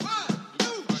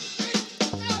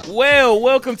Well,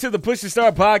 welcome to the Push to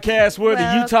Start podcast, where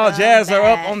the Utah Jazz are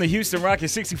up on the Houston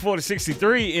Rockets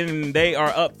 64-63, and they are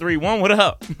up 3-1. What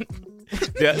up? You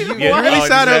really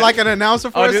sounded like an announcer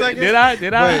for a second. Did I?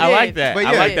 I like that. But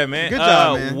yeah, I like that, man. Good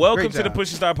job, man. Welcome Great to the job. Push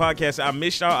to Start podcast. I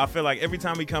missed y'all. I feel like every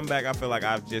time we come back, I feel like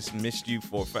I've just missed you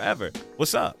for forever.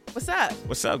 What's up? What's up?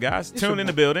 What's up, guys? It's Tune your in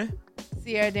the building.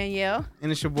 Sierra Danielle.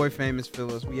 And it's your boy, Famous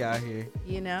Phyllis. We out here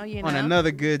You know. on another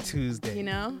good Tuesday. You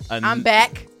know. An- I'm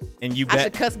back. And you I bet.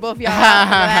 should cuss both y'all out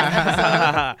for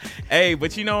last episode. Hey,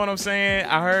 but you know what I'm saying?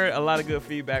 I heard a lot of good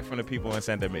feedback from the people in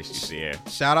Santa Miss this year.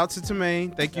 Shout out to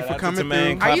Tamaine. Thank you for coming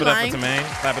through. Clap you it up lying? for Tamaine.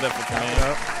 Clap it up for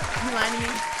Tamaine. You lying to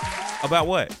me? About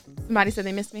what? Somebody said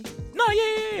they missed me. No,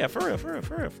 yeah. For real.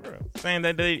 Saying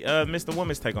that they missed the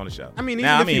woman's take on the show. I mean, even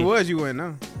Now, if he was, you wouldn't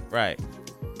know. Right.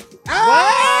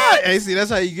 Hey, see, that's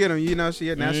how you get him. You know,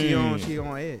 she on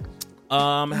edge.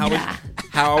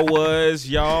 How was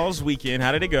y'all's weekend?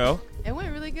 How did it go? It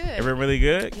went really good. Everyone really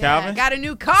good? Yeah, Calvin? I got a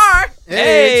new car.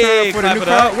 Hey, time for clap the new it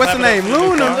up, car. What's the clap it name? up for the new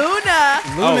Luna. car.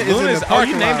 Luna. Luna is in the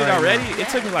parking you lot named it right already? now. It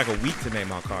took me like a week to name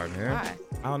my car, man. Why?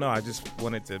 I don't know. I just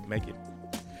wanted to make it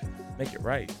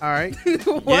right. All right.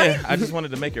 What? Yeah, I just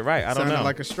wanted to make it right. I don't Sounded know.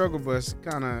 like a struggle bus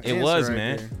kind of. It was,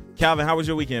 man. There. Calvin, how was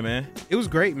your weekend, man? It was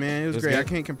great, man. It was great. good? I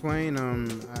can't complain. I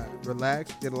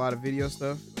relaxed. Did a lot of video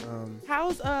stuff.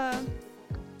 How's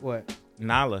What?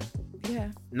 Nala.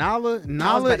 yeah. Nala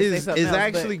about to say is something else,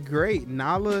 actually great.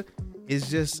 Nala is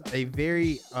just a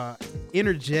very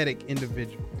energetic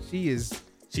individual.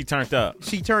 She turned up.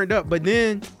 She turned up, but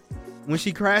then when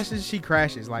she crashes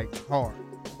like hard.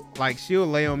 Like she'll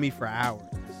lay on me for hours,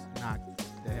 just knock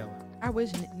the hell out. I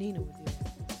wish Nina would do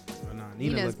that. Oh, nah,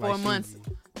 Nina Nina's looked like 4 she- months,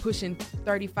 pushing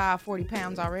 35, 40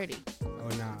 pounds already. Oh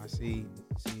nah, see,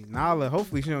 Nala.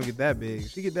 Hopefully she don't get that big.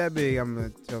 If she get that big, I'm gonna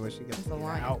tell her she got to That's a get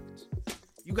lion. out.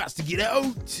 You got to get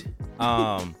out.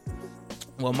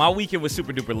 Well, my weekend was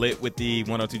super duper lit with the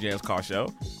 102 Jams car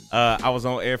show. I was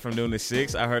on air from noon to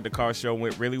 6. I heard the car show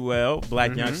went really well.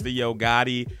 Black Youngster, Yo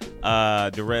Gotti,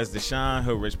 Derez Deshawn,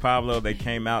 Hood Rich Pablo, they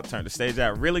came out, turned the stage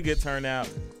out. Really good turnout.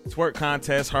 Twerk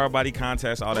contest, hard body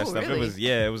contest, all that stuff. Really?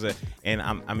 It was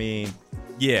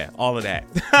all of that.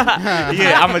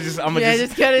 I'm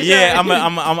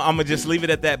gonna just leave it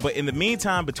at that. But in the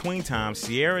meantime, between times,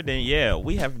 Sierra Danielle,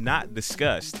 we have not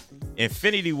discussed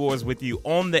Infinity Wars with you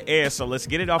on the air, so let's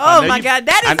get it off. Oh my God,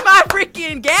 that is my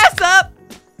freaking gas up.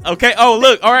 Okay. Oh,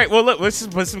 look. All right. Well, look. Let's just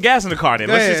put some gas in the car then.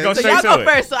 Go Let's ahead. just go So straight y'all to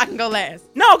go it. first so I can go last.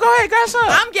 No, go ahead. Gas up.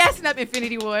 I'm gassing up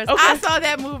Infinity Wars. Okay. I saw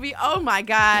that movie. Oh my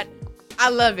God. I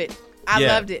love it. I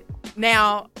Yeah. loved it.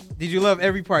 Now, Did you love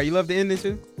every part? You love the ending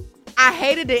too? I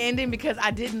hated the ending because I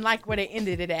didn't like where they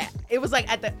ended it at. It was like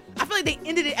I feel like they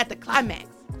ended it at the climax.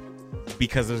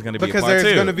 Because there's gonna be Because a part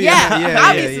there's two. gonna be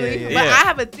Obviously. But Yeah. I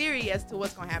have a theory as to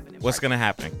what's going to happen. What's gonna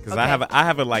happen? Because Okay. I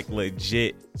have a like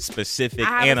legit, specific,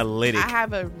 I have analytic I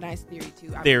have a nice theory too.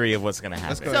 theory of what's gonna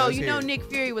Let's happen. go. So Let's you hear know it. Nick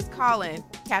Fury was calling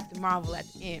Captain Marvel at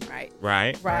the end, right?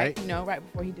 Right. Right. You know, right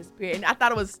before he disappeared. And I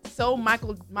thought it was so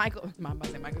Michael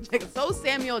Jackson, so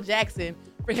Samuel Jackson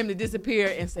for him to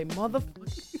disappear and say motherfucker.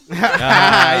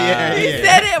 Yeah. He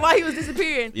said it while he was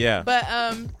disappearing. Yeah. But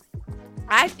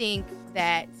I think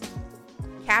that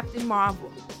Captain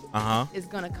Marvel is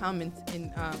gonna come in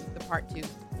the part 2.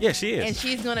 Yeah, she is. And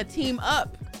she's gonna team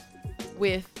up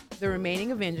with the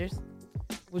remaining Avengers,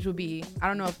 which will be I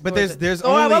don't know if But Thor's there's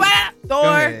Thor, only- Thor,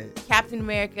 ahead. Captain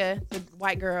America, the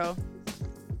white girl.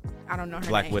 I don't know her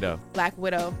Black name. Widow. Black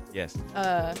Widow. Yes.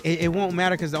 It won't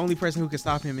matter because the only person who can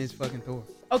stop him is fucking Thor.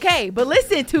 Okay, but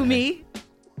listen to me.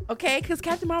 Okay, because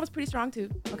Captain Marvel's pretty strong too.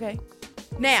 Okay.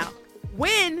 Now,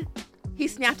 when he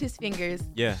snapped his fingers,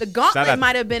 Yeah. the Shout gauntlet out-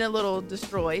 might have been a little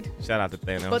destroyed, Shout out to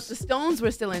Thanos. but the stones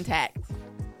were still intact.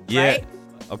 yeah. Right?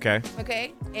 Okay.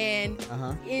 Okay. And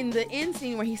in the end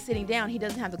scene where he's sitting down, he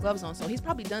doesn't have the gloves on, so he's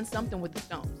probably done something with the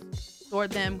stones,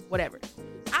 stored them, whatever.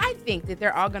 I think that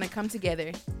they're all gonna come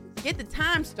together, get the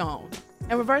time stone,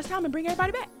 and reverse time and bring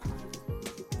everybody back.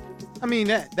 I mean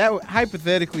that would,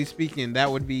 hypothetically speaking, that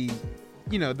would be,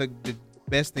 the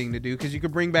best thing to do because you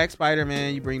could bring back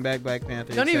Spider-Man, you bring back Black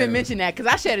Panther. Don't even mention that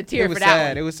because I shed a It tear was for that sad.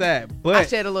 one. It was sad, but I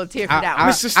shed a little tear for that I-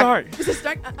 one. Mr. Stark. Mr.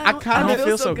 Stark, I kinda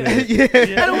feel so good. yeah.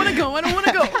 I don't want to go. I don't want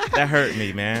to go. That hurt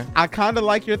me, man. I kind of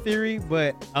like your theory,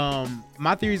 but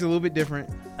my theory is a little bit different.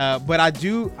 But I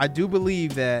do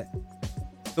believe that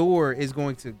Thor is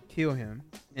going to kill him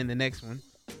in the next one.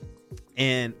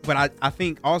 But I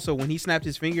think also when he snapped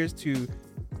his fingers to,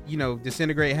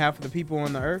 disintegrate half of the people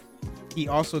on the earth, he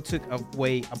also took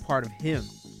away a part of him,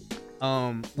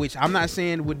 which I'm not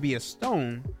saying would be a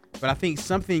stone, but I think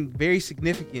something very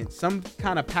significant, some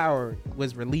kind of power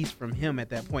was released from him at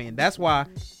that point. And that's why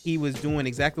he was doing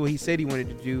exactly what he said he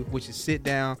wanted to do, which is sit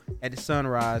down at the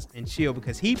sunrise and chill,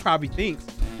 because he probably thinks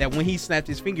that when he snapped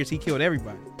his fingers, he killed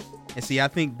everybody. And see, I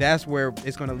think that's where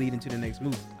it's going to lead into the next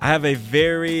movie. I have a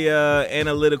very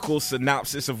analytical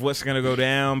synopsis of what's going to go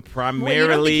down. Primarily, you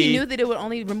don't think he knew that it would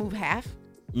only remove half?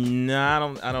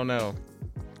 No, I don't know.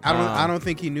 I don't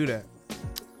think he knew that.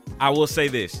 I will say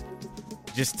this.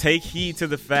 Just take heed to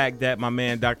the fact that my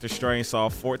man Dr. Strange saw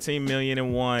 14 million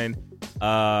and one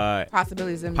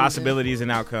possibilities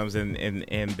and outcomes,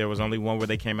 and there was only one where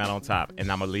they came out on top, and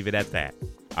I'm going to leave it at that.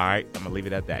 All right? I'm going to leave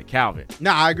it at that. Calvin.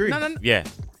 No, I agree. No. Yeah.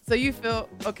 So you feel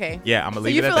okay? Yeah, I'm gonna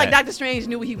leave it at that. So you feel like that. Dr. Strange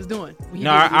knew what he was doing?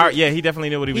 Yeah, he definitely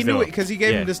knew what he was doing. He knew it because he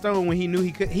gave him the stone when he knew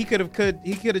he could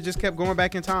have just kept going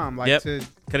back in time, could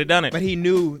have done it. But he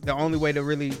knew the only way to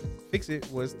really fix it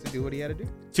was to do what he had to do.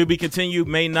 To be continued,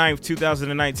 May 9th,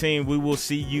 2019. We will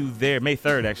see you there. May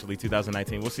 3rd, actually,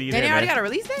 2019. We'll see you there. And they already got a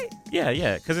release date?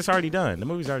 Yeah, because it's already done. The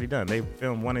movie's already done. They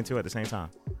filmed 1 and 2 at the same time.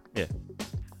 Yeah.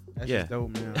 That's just dope,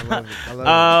 man. I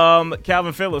love it.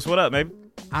 Calvin Phillips, what up, baby?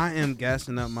 I am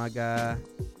gassing up my guy,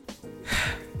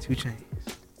 2 Chainz.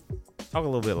 Talk a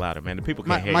little bit louder, man. The people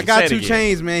can't hear you. My guy 2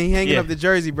 Chainz, man. He hanging up the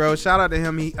jersey, bro. Shout out to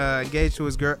him. He engaged to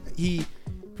his girl. He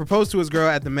proposed to his girl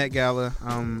at the Met Gala.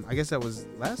 I guess that was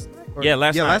last night.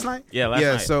 Last night. Yeah,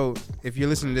 night. So if you're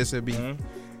listening to this, it'll be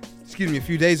a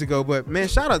few days ago. But man,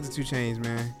 shout out to 2 Chainz,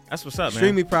 man. That's what's up,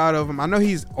 Extremely proud of him. I know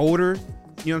he's older.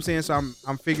 You know what I'm saying? So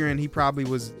I'm figuring he probably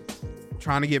was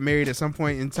trying to get married at some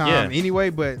point in time anyway,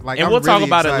 but like, and we'll talk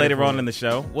about it later on in the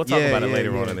show. We'll talk about it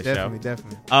later on in the show.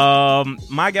 Definitely.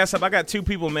 My guess up, I got 2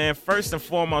 people, man. First and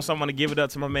foremost, I'm going to give it up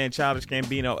to my man Childish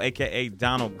Gambino, aka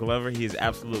Donald Glover. He is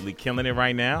absolutely killing it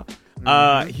right now.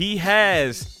 He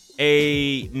has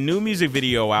a new music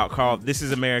video out called This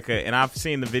Is America, and I've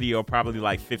seen the video probably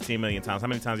like 15 million times. How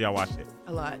many times y'all watched it?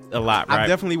 A lot, right? I've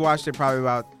definitely watched it probably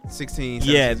about 16,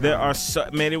 17 Yeah, there times.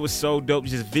 are it was so dope,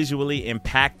 just visually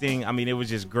impacting. I mean, it was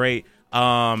just great.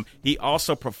 He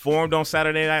also performed on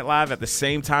Saturday Night Live at the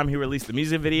same time he released the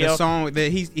music video. The song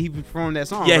that he performed that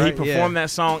song. Yeah, right? he performed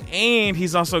that song, and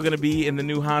he's also going to be in the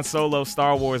new Han Solo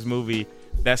Star Wars movie.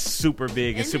 That's super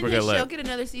big and super good. Show get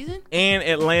another season. And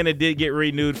Atlanta did get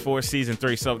renewed for season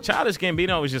 3. So Childish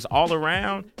Gambino is just all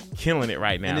around killing it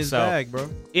right now. In his bag, bro.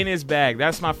 In his bag.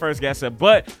 That's my first gas up.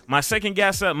 But my second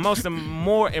gas up,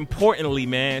 more importantly,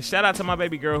 man, shout out to my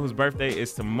baby girl whose birthday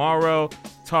is tomorrow.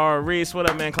 Tara Reese. What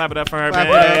up, man? Clap it up for her, man.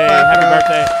 Happy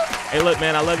birthday. Hey, look,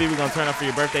 man, I love you. We're going to turn up for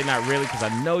your birthday. Not really, because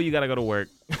I know you got to go to work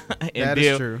and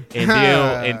is true.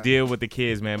 and deal with the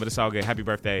kids, man. But it's all good. Happy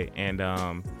birthday. And,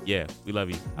 yeah, we love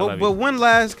you. But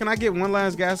can I get one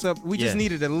last gas up? We just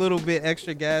needed a little bit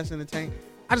extra gas in the tank.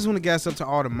 I just want to gas up to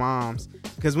all the moms,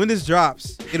 because when this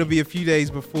drops, it'll be a few days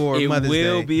before Mother's Day.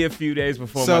 It will be a few days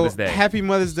before Mother's Day. Happy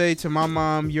Mother's Day to my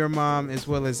mom, your mom, as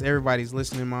well as everybody's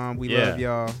listening, mom. We love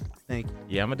y'all. Thank you.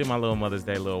 Yeah, I'm going to do my little Mother's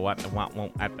Day little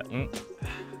womp at the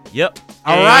Yep.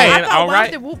 All right. I thought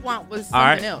Womp the Whoop Womp was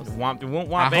something else. Womp the Whoop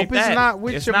Womp. I hope it's not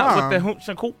with your mom. It's not with the Hoop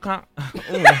Shakook.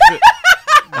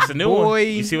 That's a new one.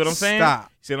 You see what I'm saying?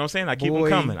 Stop. See what I'm saying? I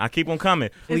keep them coming.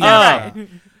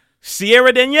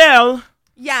 Sierra Danielle.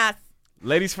 Yes.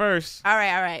 Ladies first. All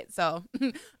right. So,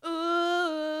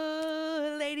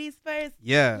 ooh, ladies first.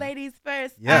 Yeah. Ladies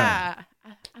first. Yeah.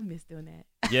 I miss doing that.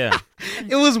 Yeah.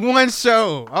 It was one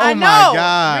show. I know, my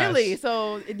gosh. Really?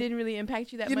 So it didn't really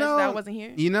impact you that much that I wasn't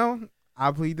here?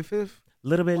 I plead the fifth. A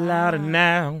little bit louder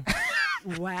now.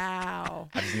 Wow.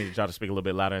 I just needed y'all to speak a little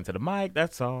bit louder into the mic.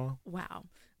 That's all. Wow.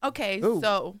 Okay, Ooh.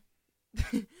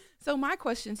 so my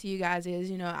question to you guys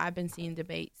is, I've been seeing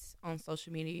debates on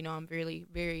social media. I'm really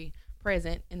very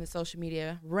present in the social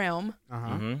media realm. Uh-huh.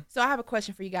 Mm-hmm. So I have a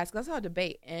question for you guys, because I saw a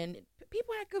debate and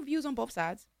people had good views on both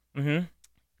sides. Mm-hmm.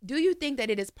 Do you think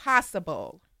that it is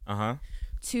possible Uh-huh.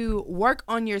 to work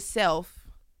on yourself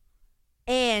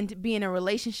and be in a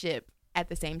relationship at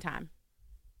the same time?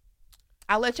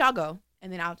 I'll let y'all go,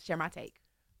 and then I'll share my take.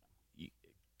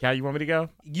 Cal, you want me to go?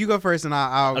 You go first, and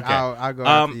I'll go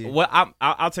after you. Well,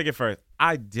 I'll take it first.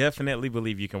 I definitely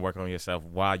believe you can work on yourself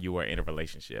while you are in a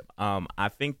relationship. I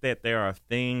think that there are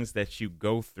things that you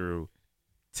go through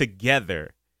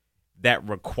together that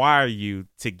require you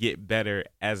to get better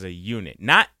as a unit.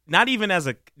 Not even as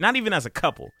a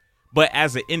couple, but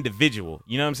as an individual.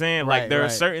 You know what I'm saying? Right, like there right. are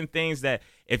certain things that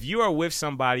if you are with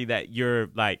somebody that you're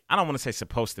like, I don't want to say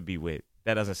supposed to be with.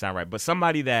 That doesn't sound right. But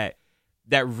somebody that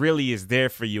really is there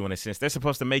for you in a sense. They're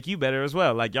supposed to make you better as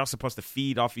well. Like y'all supposed to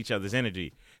feed off each other's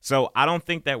energy. So I don't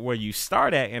think that where you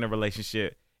start at in a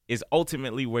relationship is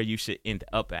ultimately where you should end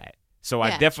up at. So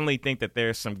I definitely think that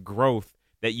there's some growth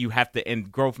that you have to,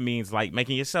 and growth means like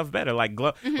making yourself better. Like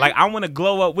glow, like I want to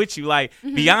glow up with you. Like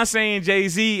Beyonce and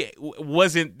Jay-Z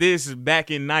wasn't this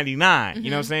back in '99. You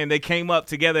know what I'm saying? They came up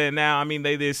together, and now I mean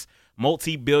they this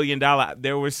multi-billion-dollar.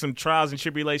 There were some trials and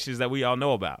tribulations that we all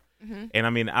know about. And I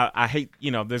mean, I hate,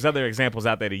 there's other examples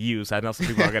out there to use. I know some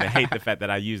people are going to hate the fact that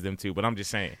I use them too, but I'm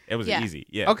just saying it was easy.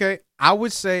 Yeah. Okay. I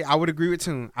would agree with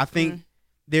Tune. I think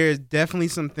there's definitely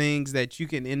some things that you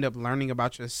can end up learning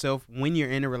about yourself when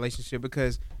you're in a relationship,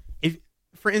 because if,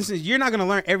 for instance, you're not going to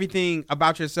learn everything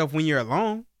about yourself when you're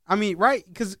alone. I mean, right?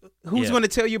 Because who's going to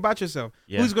tell you about yourself?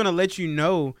 Yeah. Who's going to let you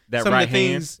know that some right of the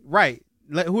things? hand? Right.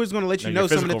 Who's going to let you know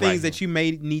some of the things right that you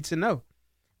may need to know?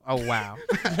 Oh wow!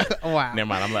 Wow. Never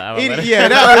mind.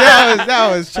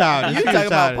 That was childish. You talking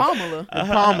about Pamela?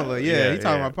 Pamela, yeah. He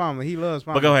talking about Pamela. He loves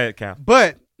Pamela. But go ahead, Cal.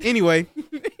 But anyway,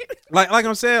 like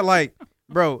I'm saying, like,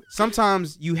 bro,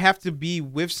 sometimes you have to be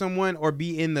with someone or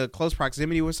be in the close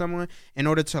proximity with someone in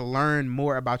order to learn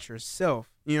more about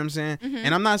yourself. You know what I'm saying?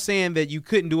 And I'm not saying that you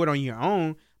couldn't do it on your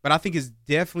own, but I think it's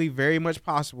definitely very much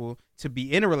possible to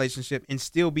be in a relationship and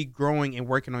still be growing and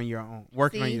working on your own,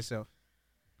 working on yourself.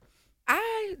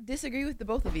 I disagree with the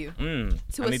both of you.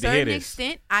 To a to certain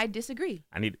extent, I disagree.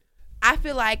 I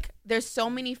feel like there's so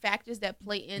many factors that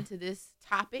play into this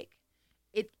topic.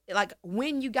 It like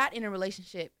when you got in a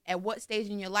relationship, at what stage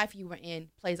in your life you were in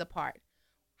plays a part.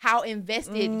 How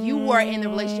invested you were in the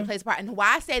relationship plays a part. And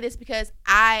why I say this, because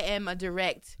I am a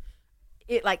direct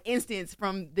instance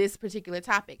from this particular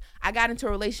topic. I got into a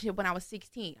relationship when I was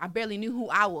 16. I barely knew who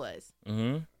I was.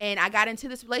 And I got into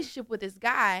this relationship with this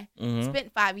guy,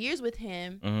 spent 5 years with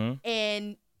him,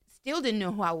 and still didn't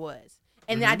know who I was.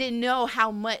 And then I didn't know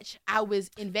how much I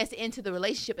was invested into the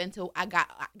relationship until I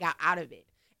got out of it.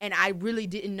 And I really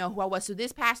didn't know who I was. So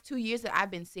this past 2 years that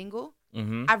I've been single,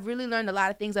 I've really learned a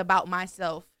lot of things about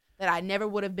myself that I never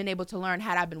would have been able to learn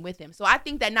had I been with him. So I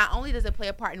think that not only does it play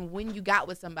a part in when you got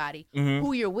with somebody,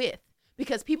 who you're with,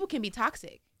 because people can be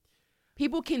toxic.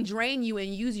 People can drain you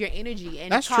and use your energy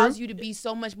and cause you to be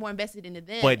so much more invested into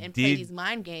them and play these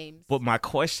mind games. But my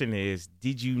question is,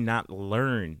 did you not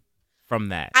learn from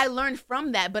that? I learned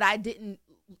from that, but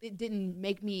it didn't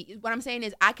make me, what I'm saying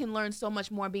is I can learn so much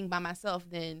more being by myself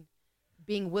than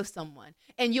being with someone.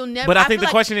 And you'll never. But I think the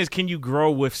question is, can you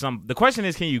grow with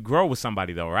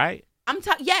somebody though, right?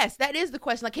 Yes, that is the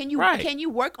question. Like, can you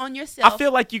work on yourself? I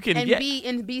feel like you can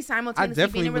be simultaneously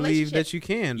being in a relationship. I definitely believe that you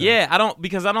can. Though. Yeah, I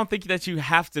don't think that you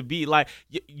have to be like.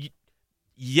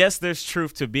 Yes, there's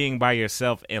truth to being by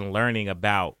yourself and learning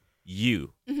about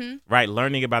you, right?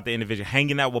 Learning about the individual,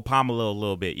 hanging out with Pamela a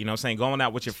little bit, you know what I'm saying? Going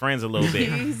out with your friends a little bit.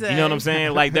 You know what I'm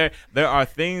saying? Like there are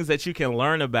things that you can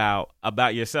learn about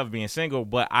yourself being single,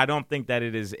 but I don't think that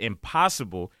it is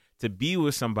impossible to be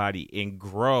with somebody and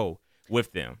grow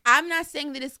with them. I'm not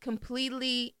saying that it's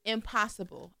completely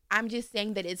impossible. I'm just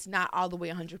saying that it's not all the way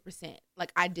 100%.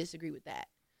 Like, I disagree with that.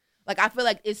 Like, I feel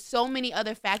like it's so many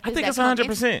other factors. I think it's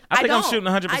 100%. I think I'm shooting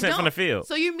 100% from the field.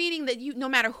 So you're meaning that no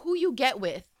matter who you get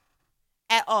with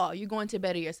at all, you're going to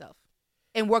better yourself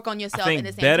and work on yourself at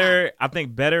the same time. I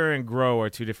think better and grow are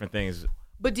two different things.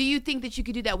 But do you think that you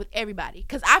could do that with everybody?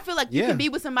 Because I feel like you can be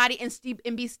with somebody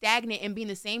and be stagnant and be in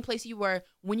the same place you were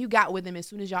when you got with them as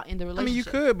soon as y'all end the relationship. I mean, you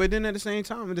could, but then at the same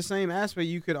time, in the same aspect,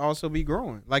 you could also be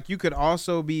growing. Like, you could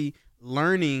also be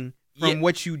learning from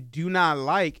what you do not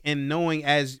like and knowing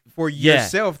as for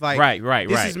yourself, like,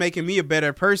 this is making me a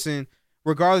better person,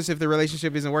 regardless if the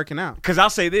relationship isn't working out. Because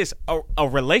I'll say this, a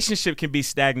relationship can be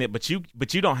stagnant, but you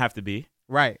don't have to be.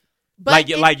 Right. But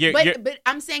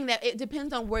I'm saying that it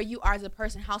depends on where you are as a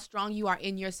person, how strong you are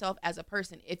in yourself as a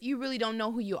person. If you really don't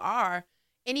know who you are,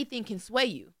 anything can sway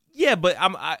you. Yeah, but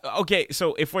okay.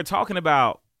 So if we're talking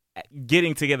about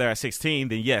getting together at 16,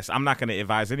 then yes, I'm not going to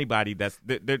advise anybody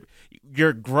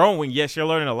you're growing. Yes, you're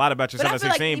learning a lot about yourself at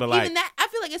 16, but even that, I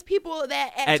feel like it's people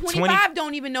that at 25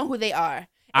 don't even know who they are.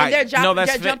 And they're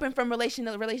jumping from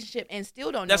relationship to relationship and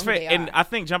still don't know who they are. And I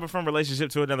think jumping from relationship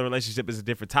to another relationship is a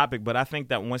different topic, but I think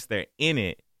that once they're in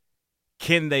it,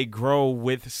 can they grow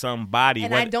with somebody?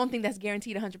 And I don't think that's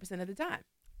guaranteed 100% of the time.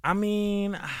 I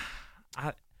mean,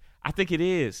 I think it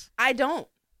is. I don't.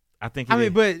 I think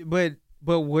it is.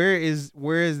 But where is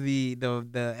the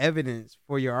evidence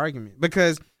for your argument?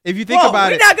 Because if you think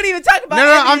about it, we're not gonna even talk about.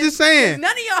 No, I'm just saying.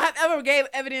 None of y'all have ever gave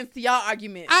evidence to y'all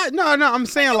argument. No, I'm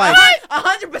saying like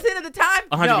 100% of the time.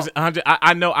 100%. 100.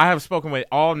 I know. I have spoken with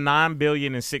all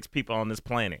 9,000,000,006 people on this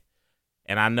planet,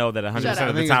 and I know that 100%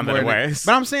 of the time that it works.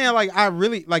 But I'm saying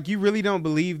like you really don't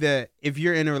believe that if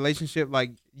you're in a relationship,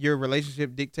 like your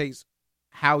relationship dictates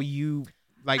how you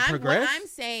progress. What I'm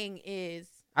saying is,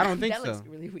 I don't think that so. Looks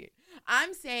really weird.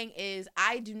 I'm saying is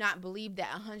I do not believe that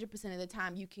 100% of the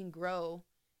time you can grow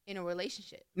in a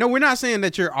relationship. No, we're not saying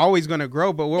that you're always going to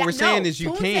grow, but what we're saying is you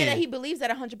Tune can. said that he believes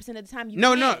that 100% of the time you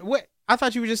No, can. no. What I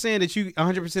thought you were just saying that you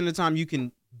 100% of the time you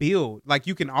can build. Like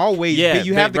you can always Yeah,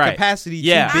 you have the right. capacity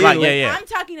Yeah, to build right, yeah. I'm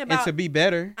talking and about to be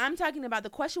better. I'm talking about the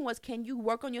question was, can you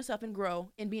work on yourself and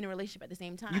grow and be in a relationship at the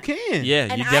same time? You can. Yeah,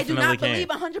 And you I do definitely not can. believe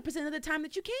 100% of the time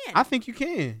that you can. I think you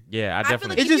can. Yeah, I I feel definitely.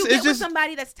 like It's if just- you it's get with just-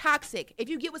 somebody that's toxic, if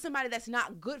you get with somebody that's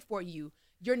not good for you,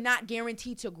 you're not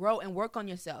guaranteed to grow and work on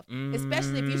yourself,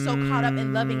 especially if you're so caught up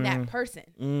in loving that person.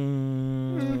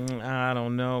 I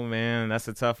don't know, man. That's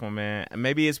a tough one, man.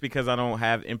 Maybe it's because I don't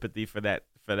have empathy for that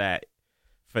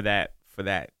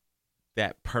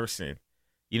person.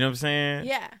 You know what I'm saying?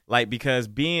 Yeah. Like, because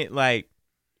being like,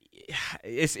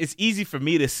 it's easy for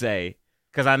me to say,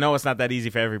 because I know it's not that easy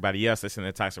for everybody else that's in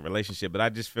a toxic relationship. But I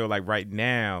just feel like right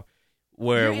now,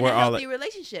 where You're in we're a all healthy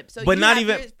relationship, so but you not have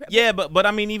even but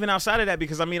I mean, even outside of that,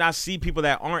 because I mean, I see people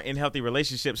that aren't in healthy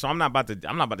relationships, so I'm not about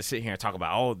to sit here and talk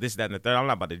about, oh, this, that, and the third. I'm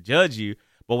not about to judge you,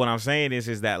 but what I'm saying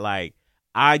is that, like,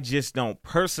 I just don't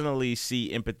personally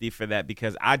see empathy for that,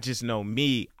 because I just know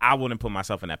me, I wouldn't put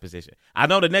myself in that position. I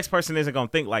know the next person isn't gonna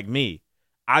think like me.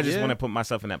 I just Yeah. want to put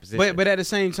myself in that position. But at the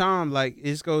same time, like,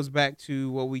 this goes back to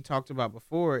what we talked about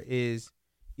before, is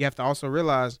you have to also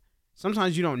realize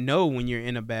sometimes you don't know when you're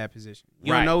in a bad position.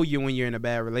 You Right. don't know when you're in a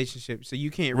bad relationship. So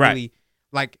you can't Right. really,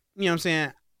 like, you know what I'm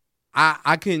saying?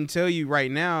 I couldn't tell you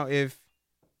right now if,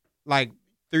 like,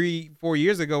 3-4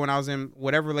 years ago when I was in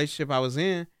whatever relationship I was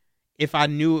in, if I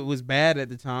knew it was bad at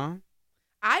the time.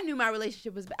 I knew my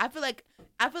relationship was. I feel like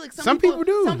Some people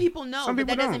do. Some people know, Some but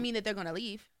people that doesn't don't. mean that they're gonna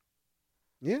leave.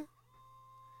 Yeah.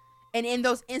 And in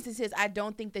those instances, I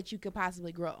don't think that you could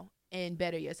possibly grow and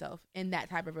better yourself in that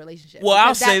type of relationship. Well,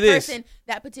 I'll Because say this.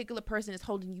 that particular person is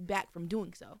holding you back from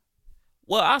doing so.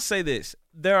 Well, I'll say this.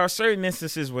 There are certain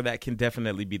instances where that can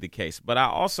definitely be the case. But I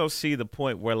also see the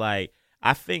point where, like,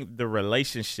 I think the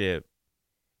relationship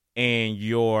and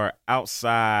your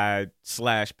outside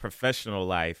 / professional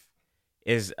life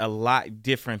is a lot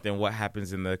different than what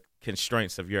happens in the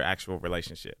constraints of your actual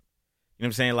relationship. You know what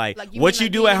I'm saying? Like Like what you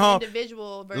do at home.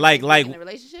 individual versus like in a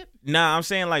relationship. Nah, I'm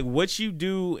saying like what you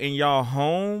do in y'all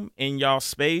home, in y'all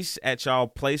space, at y'all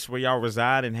place where y'all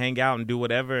reside and hang out and do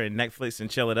whatever and Netflix and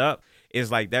chill it up is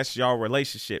like that's y'all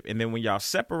relationship. And then when y'all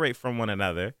separate from one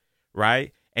another,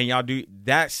 right? And y'all do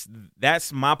that's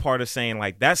my part of saying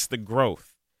like that's the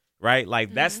growth, right?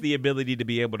 Like that's the ability to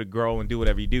be able to grow and do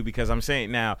whatever you do. Because I'm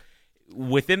saying now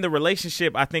within the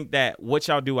relationship, I think that what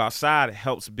y'all do outside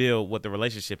helps build what the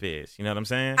relationship is. You know what I'm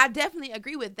saying? I definitely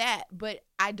agree with that, but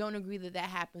I don't agree that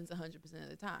happens 100% of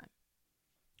the time.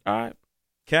 All right.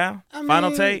 Cal, I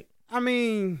final mean, take? I'm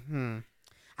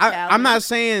Calvin? not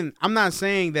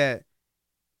saying that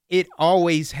it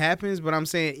always happens, but I'm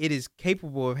saying it is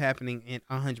capable of happening in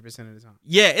 100% of the time.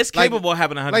 Yeah, it's Like- capable of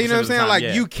happening 100% Like, you know what I'm of the saying? time, Like,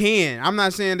 yeah. you can.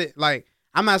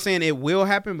 I'm not saying it will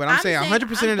happen, but I'm saying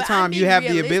 100% of the but I'm time you being have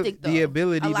realistic, the though.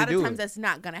 ability A lot to do of times it. that's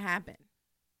not gonna happen.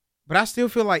 But I still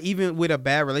feel like even with a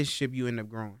bad relationship, you end up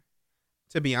growing.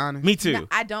 To be honest. Me too. No,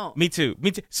 I don't. Me too.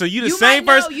 Me too. So you the You same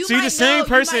might know- person. you So you the might same know-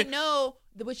 person. You might know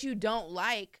what you don't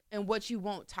like and what you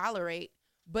won't tolerate,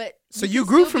 but So can you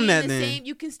grew still from be in that the then. same-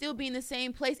 you can still be in the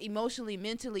same place emotionally,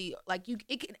 mentally. Like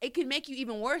it can make you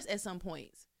even worse at some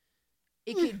points.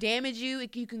 It could damage you.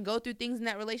 You can go through things in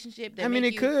that relationship. That I mean,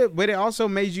 make it you, could, but it also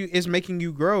it's making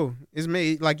you grow. It's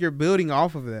made like you're building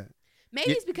off of that.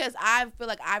 Maybe it's because I feel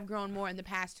like I've grown more in the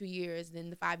past 2 years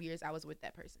than the 5 years I was with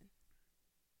that person.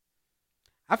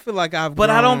 I feel like I've But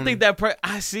I don't grown- think that.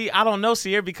 I don't know,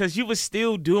 Sierra, because you was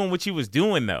still doing what you was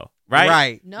doing though, right?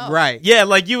 Right. No. Right. Yeah,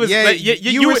 like you was. Yeah, like,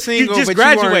 you were single, you just but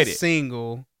graduated. you weren't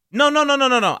single. No.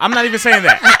 I'm not even saying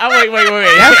that. Wait.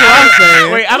 That's what I'm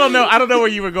saying. Wait, I don't know where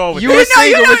you were going with You that. were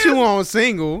single, but you weren't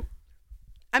single.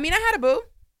 I mean, I had a boo.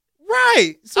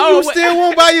 Right. So Oh, you wait. still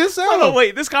won't by yourself. Hold on,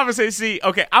 wait. This conversation. See,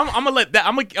 okay, I'm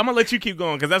gonna let you keep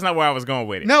going because that's not where I was going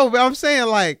with it. No, but I'm saying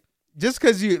like just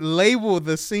because you label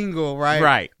the single, right,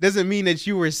 Right. doesn't mean that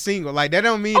you were single. Like that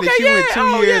don't mean Okay, that you went 2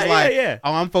 yeah. years Yeah, like, yeah.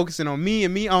 oh, I'm focusing on me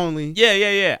and me only.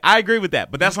 Yeah. I agree with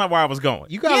that, but that's not where I was going.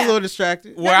 You got a Yeah. little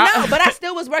distracted. Where I- No, but I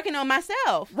still was working on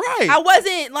myself. Right. I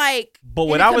wasn't like But in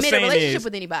what a I was committed saying relationship is-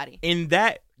 with anybody. In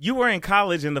that, you were in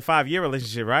college in the 5-year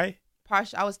relationship, right?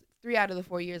 Partial. I was 3 out of the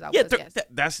 4 years I Yeah, was.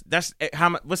 Yes. that's how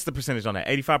much. What's the percentage on that?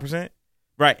 85%.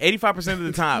 Right, 85% of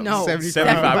the time. No.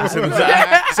 75% of the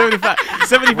time. 75.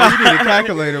 Boy, you need a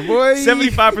calculator, boy.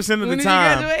 75% of When the did you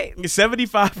time. graduate?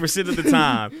 75% of the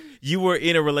time, you were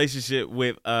in a relationship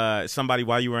with somebody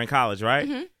while you were in college, right?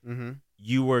 Mm-hmm. Mm-hmm.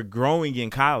 You were growing in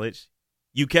college.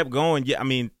 You kept going. Yeah, I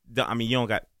mean, you don't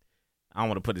got. I don't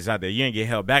want to put this out there. You didn't get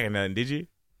held back or nothing, did you?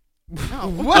 No.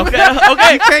 What? Okay,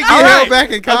 okay. You can't get All held back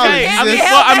in college. Okay, You can't I mean, get just-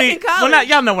 held well, I back mean, in college. well, not,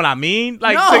 y'all know what I mean.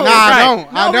 Like, No. take Nah, it I right.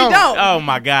 don't. I No, we don't. don't. Oh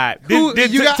my God! Who-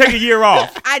 Did you got- take a year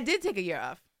off? I did take a year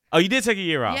off. Oh, you did take a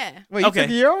year off. Yeah. Wait, you Okay. took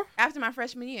a year off? After my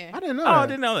freshman year. I didn't know Oh, I that.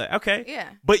 didn't know that. Okay. Yeah.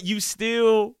 But you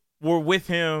still were with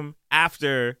him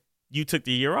after you took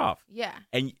the year off. Yeah.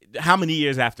 And how many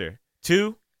years after?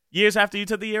 2 years after you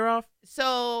took the year off?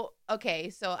 So, okay.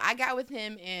 So I got with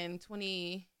him in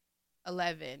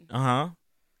 2011. Uh-huh.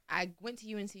 I went to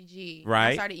UNCG. Right.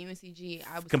 I started UNCG.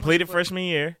 I was Completed 24 freshman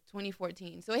year.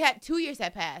 2014. So it had 2 years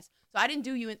had passed. So I didn't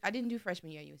do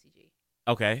freshman year at UNCG.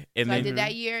 Okay. And So I then did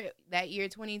that year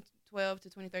 2012 to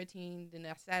 2013. Then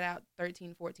I sat out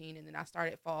 13, 14, and then I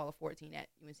started fall of 14 at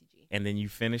UNCG. and then you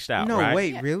finished out, No, right?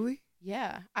 wait, Yeah. really?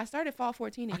 Yeah, I started fall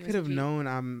 14 at I UNCG. could have known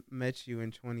I met you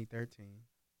in 2013.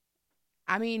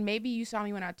 I mean, maybe you saw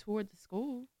me when I toured the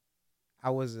school. I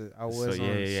was So on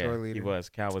yeah. Shore Leader. He was.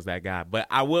 Cal was that guy. But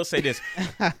I will say this.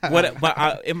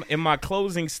 In my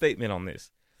closing statement on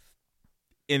this,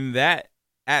 in that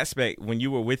aspect, when you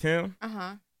were with him,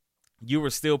 you were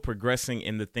still progressing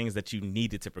in the things that you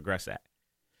needed to progress at.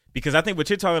 Because I think what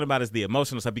you're talking about is the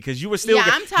emotional stuff. Because you were still, Yeah,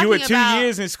 I'm you were talking 2 about-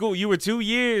 years in school. You were 2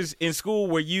 years in school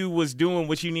where you was doing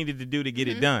what you needed to do to get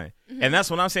it done. And that's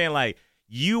what I'm saying. Like,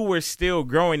 you were still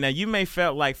growing. Now, you may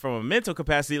felt like from a mental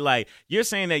capacity, like you're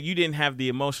saying that you didn't have the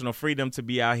emotional freedom to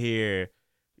be out here,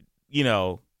 you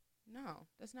know. No,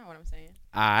 that's not what I'm saying.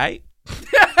 All right.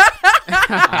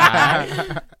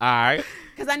 All right.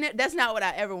 Because that's not what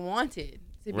I ever wanted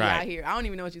to be Right. out here. I don't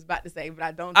even know what you was about to say, but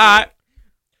I don't. All right.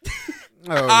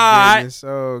 Oh, Alright. goodness.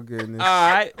 Oh, goodness.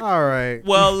 All right. All right.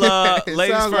 Well, It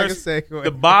ladies sounds like a first. segue.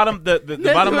 The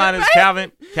bottom line is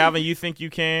Calvin. Calvin, you think you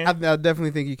can? I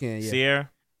definitely think you can, yeah. Sierra,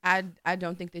 I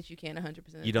don't think that you can 100%.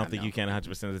 Of the you don't time, think no. you can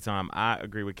 100% of the time. I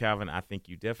agree with Calvin. I think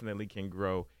you definitely can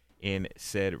grow in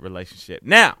said relationship.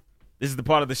 Now, this is the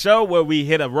part of the show where we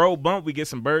hit a road bump. We get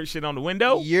some bird shit on the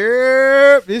window.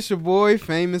 Yep, it's your boy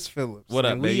Famous Phillips. What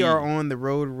up, and baby? we are on the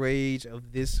road rage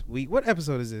of this week. What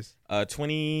episode is this?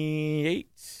 28,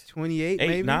 28, 8,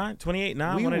 maybe? 9, 28,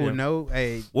 9. We one of will them. know.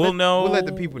 Hey, We'll know. We'll let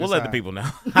the people We'll decide. let the people know.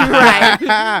 Right.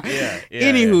 Yeah.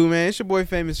 Anywho, man, it's your boy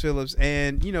Famous Phillips,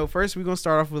 and first we're gonna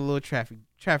start off with a little traffic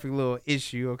little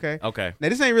issue. Okay. Okay. Now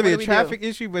this ain't really What a do we traffic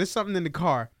issue, but it's something in the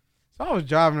car. So I was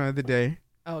driving the other day,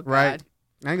 Oh, God. right?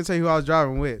 I can tell you who I was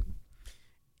driving with,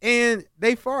 and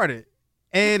they farted,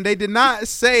 and they did not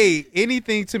say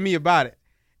anything to me about it.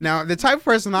 Now the type of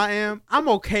person I am, I'm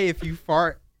okay if you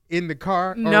fart in the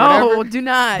car. Or No, whatever, do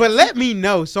not. but let me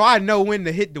know so I know when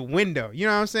to hit the window. You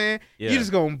know what I'm saying? Yeah. You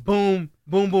just going boom,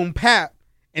 boom, boom, pap,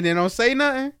 and then don't say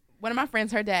nothing. One of my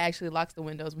friends, her dad actually locks the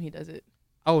windows when he does it.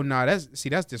 Oh no, that's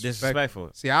disrespectful.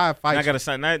 Disrespectful. See, I fight. Now I you. gotta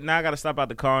stop. Now I gotta stop out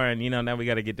the car, and now we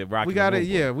gotta get the rocking. We gotta, and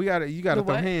boom, yeah, we gotta. You gotta The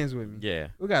throw what? hands with me. yeah.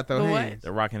 We gotta throw The what? hands.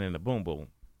 The rocking and the boom boom.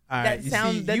 All That right, you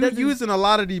sounds- see, that you doesn't- using a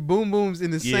lot of these boom booms in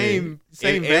the Yeah. same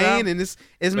And vein, and it's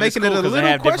But making it's cool it a 'cause little they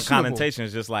have different questionable.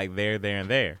 connotations, just like there, and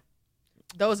there.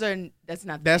 That's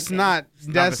not. the That's same not.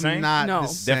 not That's the same? not No. the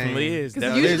same. Definitely is. thing. That-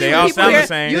 'Cause usually they when all people sound hear- the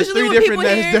same. There's Usually three when people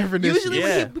different hear, definitions. usually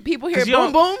Yeah. when people hear 'Cause you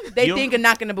boom don't- boom, they you think of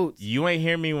knocking the boots. You ain't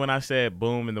hear me when I said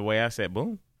boom in the way I said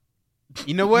boom.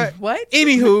 You know what? What?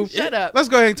 Anywho, Shut up. let's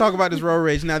go ahead and talk about this road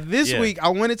rage. Now, this Yeah. week, I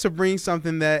wanted to bring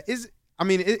something that is,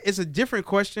 it's a different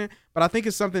question, but I think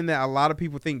it's something that a lot of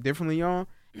people think differently on,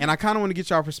 and I kind of want to get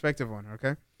y'all perspective on it,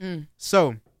 okay? Mm.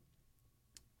 So,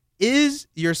 is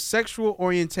your sexual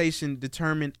orientation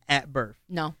determined at birth?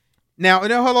 No. Now,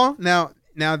 hold on.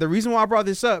 Now, the reason why I brought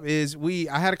this up is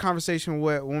I had a conversation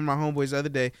with one of my homeboys the other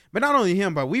day, but not only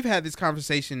him, but we've had this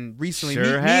conversation recently. Sure me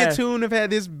and have. Toon have had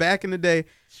this back in the day.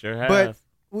 Sure have.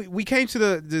 But we came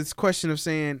to this question of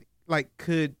saying, like,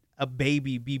 could a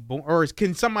baby be born, or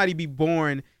can somebody be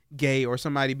born gay, or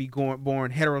somebody be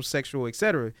born heterosexual,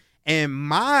 etc.? And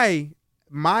my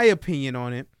opinion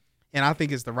on it, and I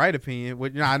think it's the right opinion,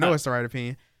 which I know it's the right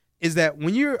opinion, is that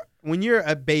when you're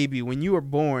a baby, when you are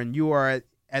born, you are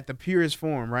at the purest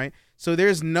form, right? So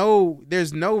there's no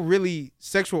really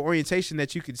sexual orientation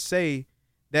that you could say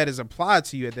that is applied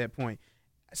to you at that point.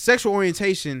 Sexual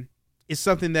orientation is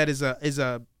something that is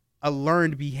a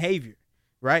learned behavior,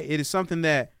 right? It is something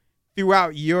that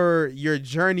throughout your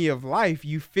journey of life,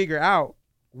 you figure out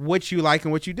what you like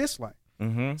and what you dislike.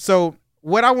 Mm-hmm. So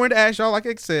what I wanted to ask y'all, like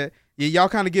I said, y'all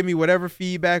kind of give me whatever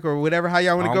feedback or whatever, how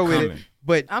y'all want to go with it.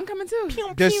 But I'm coming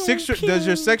too. does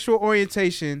your sexual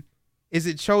orientation, is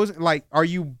it chosen? Like, are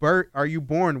you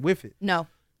born with it? No.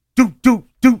 Do,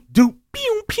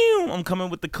 pew, pew. I'm coming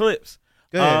with the clips.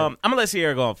 Go ahead. I'm gonna let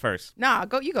Sierra go up first. Nah,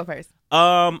 you go first.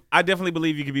 I definitely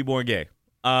believe you could be born gay.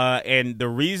 And the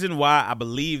reason why I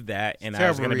believe that, and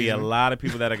there's going to be a reason. lot of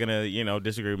people that are going to,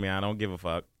 disagree with me. I don't give a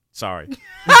fuck. Sorry.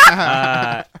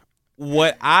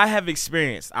 What I have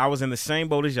experienced, I was in the same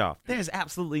boat as y'all. There's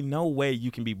absolutely no way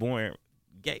you can be born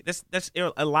gay. That's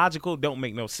illogical. Don't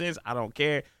make no sense. I don't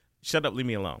care. Shut up. Leave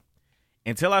me alone.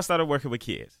 Until I started working with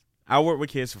kids. I worked with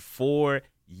kids for 4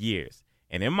 years.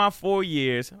 And in my 4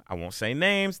 years, I won't say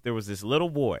names, there was this little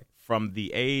boy from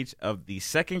the age of the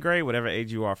 2nd grade, whatever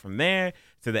age you are from there,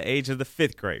 to the age of the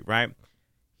 5th grade, right?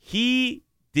 He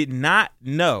did not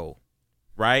know,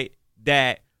 right,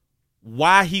 that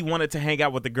why he wanted to hang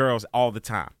out with the girls all the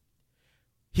time.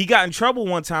 He got in trouble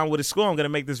one time with his school. I'm going to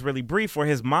make this really brief. For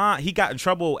his mom, he got in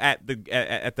trouble at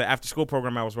the after-school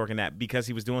program I was working at because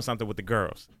he was doing something with the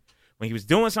girls. When he was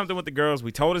doing something with the girls,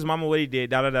 we told his mama what he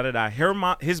did,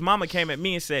 His mama came at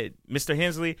me and said, Mr.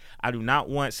 Hensley, I do not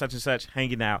want such and such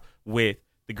hanging out with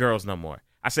the girls no more.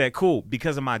 I said, cool.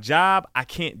 Because of my job, I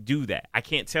can't do that. I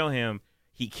can't tell him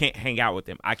he can't hang out with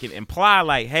them. I can imply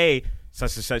like, hey,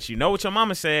 such and such, you know what your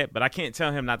mama said, but I can't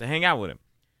tell him not to hang out with him.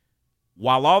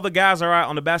 While all the guys are out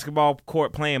on the basketball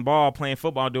court playing ball, playing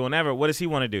football, doing whatever, what does he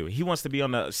want to do? He wants to be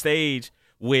on the stage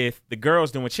with the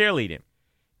girls doing cheerleading.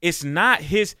 It's not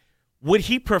his... Would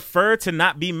he prefer to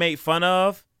not be made fun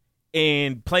of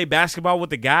and play basketball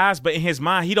with the guys? But in his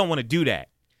mind, he don't want to do that.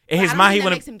 In his mind, he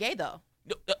want to... makes him gay, though.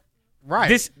 Right.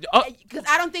 Because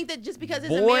I don't think that just because it's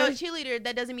a male cheerleader,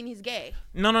 that doesn't mean he's gay.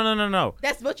 No.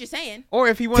 That's what you're saying. Or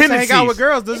if he wants to hang out with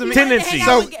girls, doesn't mean tendencies.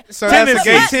 So that's a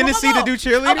gay tendency to do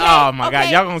cheerleading? Okay, oh my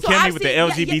God, y'all gonna so kill me I've with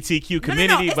seen- the LGBTQ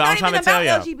community, it's but I'm not trying to even tell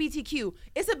y'all. about LGBTQ.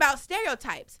 It's about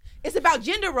stereotypes. It's about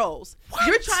gender roles. What?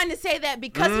 You're trying to say that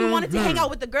because he wanted to hang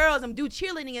out with the girls and do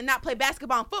cheerleading and not play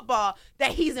basketball and football,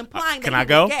 that he's implying that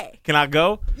he's gay. Can I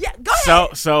go? Yeah, go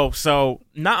ahead. So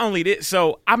not only this,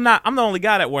 so I'm the only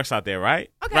guy that works out there,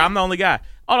 right? Okay. Right, I'm the only guy.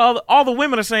 All the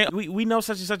women are saying we know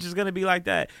such and such is gonna be like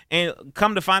that, and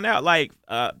come to find out, like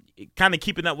kind of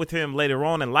keeping up with him later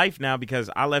on in life now, because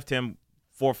I left him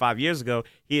 4 or 5 years ago.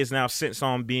 He is now since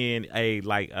on being a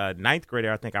 9th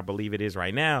grader, I believe it is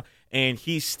right now, and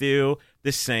he's still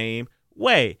the same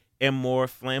way and more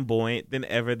flamboyant than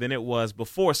ever than it was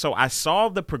before. So I saw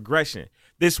the progression.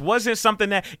 This wasn't something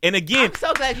that, and again, I'm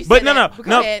so glad you said but that.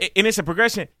 no, and it's a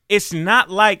progression. It's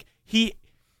not like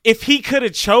if he could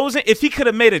have chosen, if he could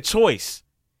have made a choice,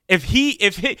 if he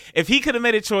could have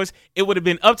made a choice, it would have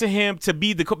been up to him to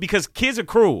be because kids are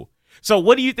cruel. So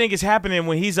what do you think is happening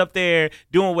when he's up there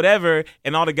doing whatever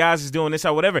and all the guys is doing this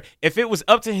or whatever? If it was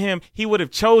up to him, he would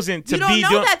have chosen to be doing. You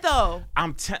don't know that though.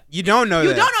 You don't know that.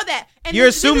 You don't know that. And You're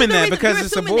this is assuming the that reason. because You're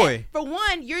it's a assuming boy. that. For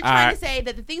one, you're trying to say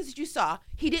that the things that you saw,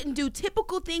 he didn't do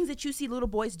typical things that you see little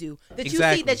boys do.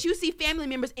 That you see family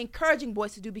members encouraging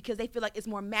boys to do because they feel like it's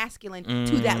more masculine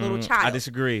to that little child. I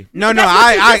disagree. No,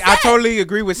 I totally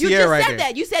agree with Sierra right there. You just said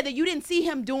that. You said that you didn't see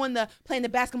him playing the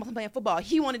basketball and playing football.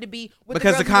 He wanted to be with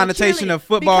because the the connotation of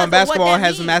football and basketball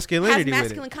has masculinity with it.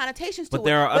 Masculine connotations to it. But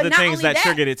there are other things that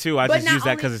triggered it too. I just use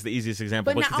that because it's the easiest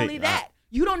example. But not only that.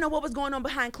 You don't know what was going on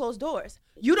behind closed doors.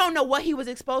 You don't know what he was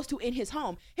exposed to in his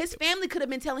home. His family could have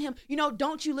been telling him,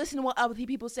 don't you listen to what other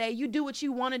people say. You do what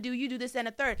you want to do. You do this and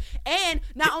a third. And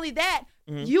not only that,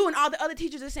 you and all the other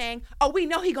teachers are saying, we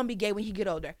know he's going to be gay when he get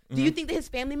older. Do you think that his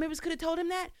family members could have told him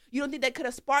that? You don't think that could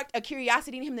have sparked a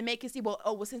curiosity in him to make him see,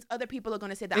 since other people are going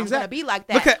to say that I'm going to be like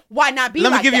that, why not be like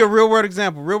that? Let me give you a real world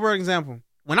example.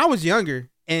 When I was younger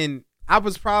and I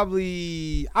was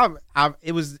probably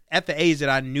it was at the age that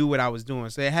I knew what I was doing.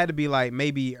 So it had to be like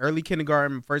maybe early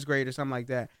kindergarten, 1st grade or something like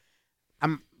that.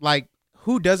 I'm like,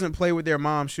 who doesn't play with their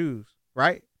mom's shoes,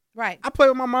 right? Right. I play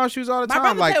with my mom's shoes all the time.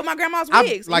 My brother played with my grandma's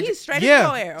wigs. And he's straight as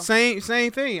go arrow.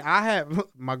 Same thing.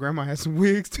 My grandma has some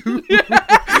wigs too.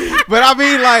 But I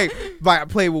mean like I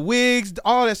play with wigs,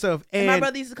 all that stuff. And my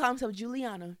brother used to call himself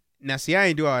Juliana. Now see, I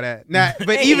ain't do all that. Now,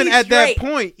 but even at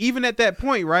that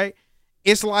point, right?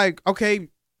 It's like, okay,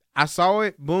 I saw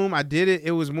it, boom, I did it.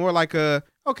 It was more like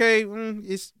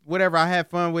it's whatever. I had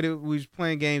fun with it. We was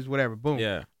playing games, whatever, boom.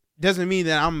 Yeah. Doesn't mean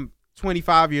that I'm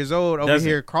 25 years old over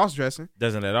here cross-dressing.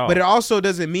 Doesn't at all. But it also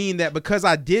doesn't mean that because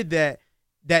I did that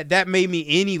made me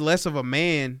any less of a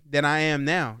man than I am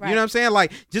now. Right. You know what I'm saying?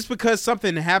 Like, just because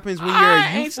something happens when you're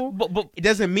a youthful, it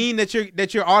doesn't mean that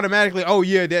you're automatically,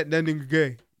 that nigga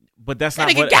gay. But that's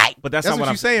not what. But that's not what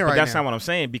I'm saying. But that's not what I'm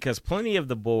saying, because plenty of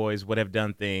the boys would have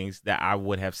done things that I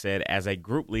would have said as a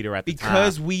group leader at the time.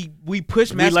 Because we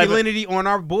push masculinity on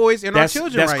our boys and our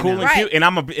children right now. That's cool and cute,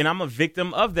 and I'm a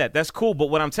victim of that. That's cool.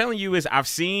 But what I'm telling you is, I've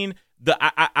seen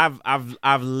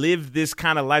I've lived this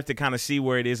kind of life to kind of see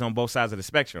where it is on both sides of the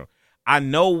spectrum. I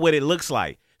know what it looks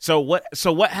like. So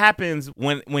what happens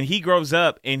when he grows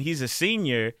up and he's a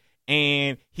senior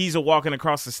and he's walking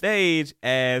across the stage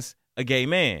as a gay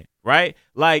man, right?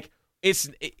 Like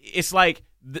it's like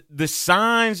the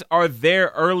signs are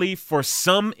there early for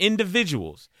some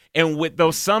individuals. And with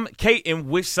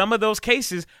some of those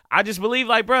cases, I just believe,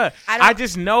 like, bruh, I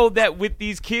just know that with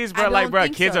these kids, bruh, like,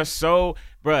 bruh, kids are so,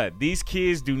 bruh, these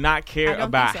kids do not care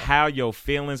about how your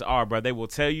feelings are, bruh. They will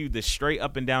tell you the straight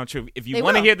up and down truth. If you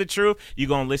want to hear the truth, you're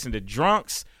going to listen to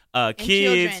drunks,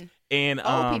 kids, children, and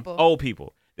old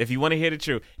people. If you want to hear the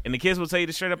truth. And the kids will tell you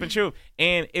the straight up and truth.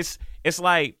 And it's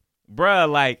like,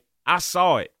 bruh, like, I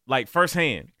saw it, like,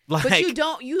 firsthand. Like,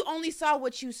 but you only saw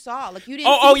what you saw. Like, you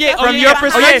didn't from your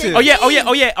perspective. Oh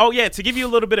yeah. To give you a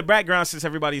little bit of background, since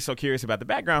everybody's so curious about the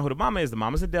background, who the mama is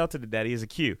a Delta, the daddy is a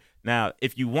Q. Now,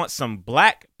 if you want some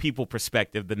black people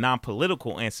perspective, the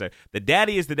non-political answer, the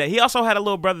daddy is the dad. He also had a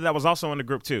little brother that was also in the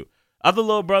group too. Other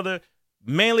little brother,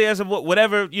 mainly as of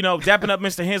whatever, dapping up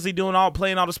Mr. Hensley,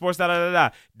 playing all the sports,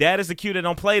 Dad is the Q that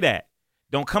don't play that.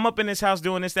 Don't come up in this house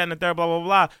doing this, that, and the third, blah, blah,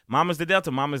 blah. Mama's the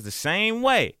Delta. Mama's the same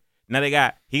way. Now he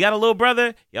got a little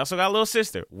brother. He also got a little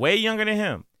sister, way younger than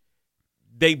him.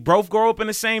 They both grew up in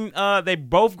the same.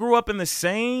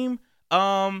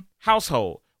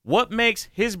 Household. What makes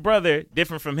his brother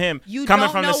different from him? You coming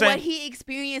don't from know the same, what he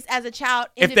experienced as a child.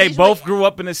 If they both grew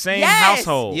up in the same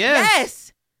household.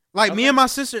 Yes. Like me and my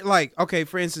sister. Like, okay,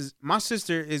 for instance, my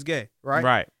sister is gay, right?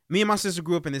 Right. Me and my sister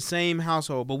grew up in the same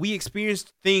household, but we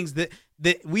experienced things that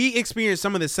we experienced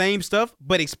some of the same stuff,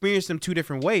 but experienced them two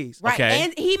different ways. Right. Okay.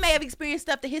 And he may have experienced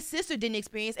stuff that his sister didn't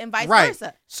experience, and vice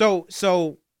versa.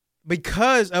 So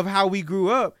because of how we grew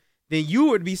up, then you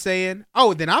would be saying,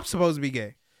 "Oh, then I'm supposed to be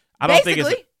gay." I don't think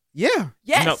it's. Yeah.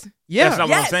 Yes. No, Yeah. That's not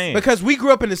what I'm saying. Because we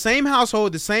grew up in the same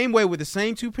household, the same way, with the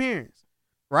same two parents,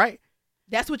 right?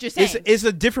 That's what you're saying. It's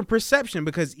a different perception,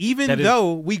 because even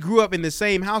though we grew up in the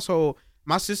same household,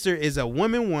 my sister is a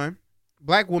woman,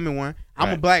 black woman one.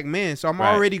 I'm a black man, so I'm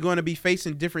already going to be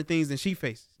facing different things than she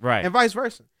faces, right? And vice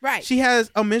versa, right? She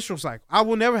has a menstrual cycle. I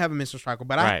will never have a menstrual cycle,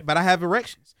 but I have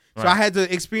erections, so I had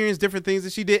to experience different things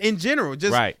that she did in general.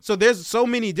 So there's so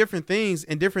many different things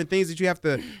and different things that you have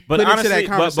to put into that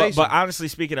conversation. But honestly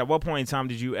speaking, at what point in time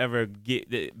did you ever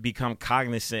become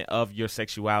cognizant of your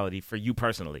sexuality for you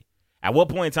personally? At what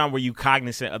point in time were you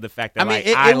cognizant of the fact that I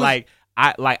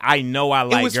know I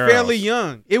like girls? It was fairly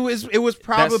young. It was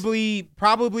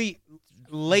probably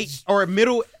late or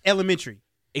middle elementary.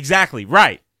 Exactly,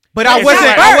 right. But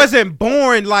I wasn't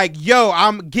born like, yo,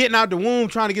 I'm getting out the womb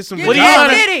trying to get some. What do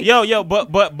you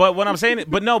but what I'm saying,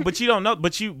 but you don't know,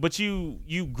 but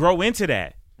you grow into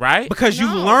that. Right? Because you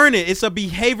learn it. It's a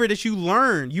behavior that you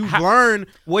learn. You learn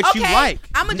what you like.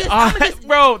 I'm just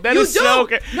bro, that is so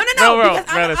okay. No, because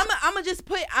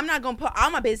I'm not going to put all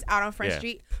my business out on Front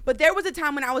Street. But there was a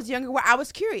time when I was younger where I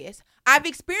was curious. I've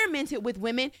experimented with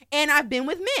women and I've been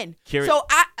with men.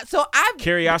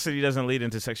 Curiosity doesn't lead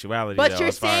into sexuality. But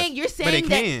you're saying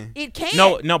that it can.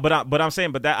 No, but I'm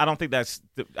saying, but that I don't think that's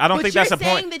the point. You're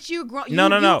saying that you're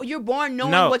born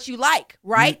knowing what you like,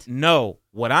 right? No.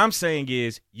 What I'm saying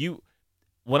is you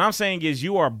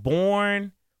are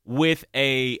born with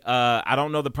a I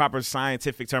don't know the proper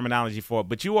scientific terminology for it,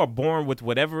 but you are born with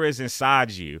whatever is inside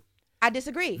you. I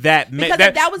disagree. Why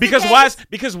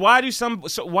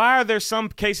are there some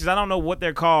cases, I don't know what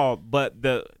they're called, but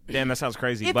that sounds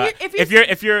crazy.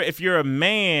 If you're a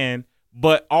man,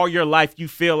 but all your life you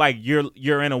feel like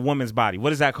you're in a woman's body,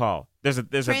 what is that called? There's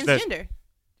transgender.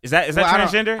 Is that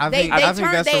transgender? I think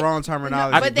that's the wrong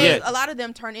terminology. But a lot of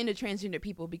them turn into transgender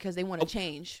people because they want to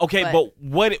change. Okay, but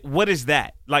what is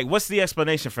that? Like, what's the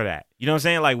explanation for that? You know what I'm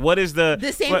saying? Like, what is the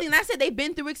same thing I said? They've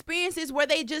been through experiences where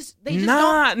they just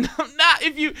not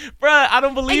if you, bruh. I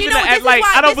don't believe in that.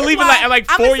 I don't believe in that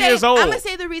at 4 years old. I'm gonna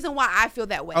say the reason why I feel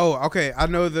that way. Oh, okay. I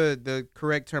know the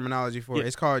correct terminology for it.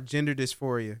 It's called gender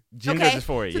dysphoria. Gender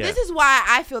dysphoria. So this is why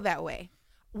I feel that way.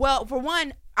 Well, for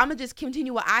one, I'm gonna just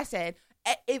continue what I said.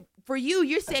 For you,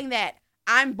 you're saying that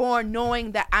I'm born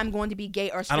knowing that I'm going to be gay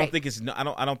or straight. I don't think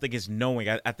it's knowing.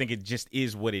 I think it just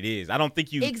is what it is. I don't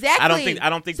think you exactly. I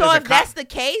don't think. So if that's the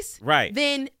case, right?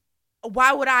 Then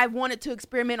why would I have wanted to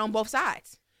experiment on both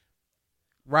sides?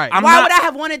 Right. Why would I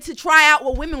have wanted to try out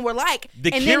what women were like and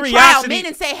then try out men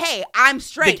and say, hey, I'm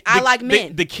straight. I like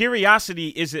men. The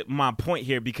curiosity isn't my point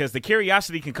here, because the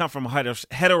curiosity can come from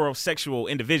heterosexual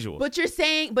individuals. But you're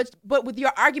saying, but with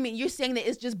your argument, you're saying that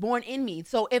it's just born in me.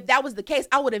 So if that was the case,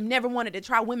 I would have never wanted to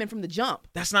try women from the jump.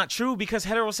 That's not true, because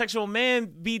heterosexual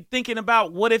men be thinking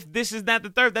about what if this is not the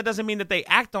third. That doesn't mean that they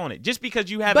act on it. Just because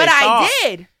you have a thought. But I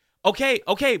did.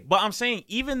 Okay. But I'm saying,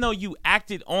 even though you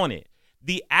acted on it,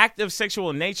 the act of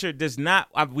sexual nature does not,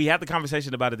 we had the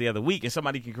conversation about it the other week, and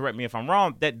somebody can correct me if I'm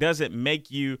wrong, that doesn't make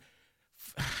you,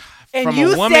 And from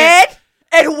you a woman, said,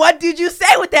 and what did you say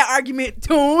with that argument,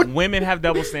 Toon? women have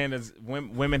double standards.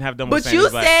 Women have double But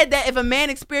standards. you said that if a man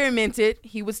experimented,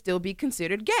 he would still be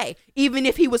considered gay, even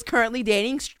if he was currently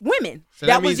dating women. So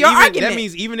that was means your even, argument. That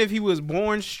means even if he was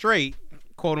born straight,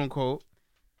 quote unquote,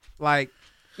 like,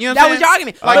 you know what that I'm was saying? your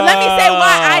argument. But let me say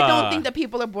why I don't think that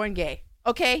people are born gay.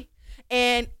 Okay?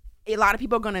 And a lot of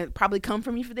people are going to probably come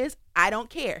for me for this. I don't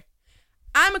care.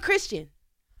 I'm a Christian.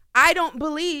 I don't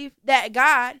believe that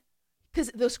God,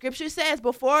 because the scripture says,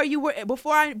 before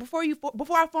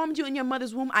I formed you in your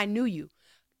mother's womb, I knew you.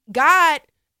 God,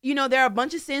 there are a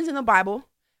bunch of sins in the Bible.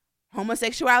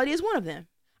 Homosexuality is one of them.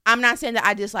 I'm not saying that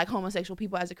I dislike homosexual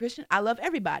people as a Christian. I love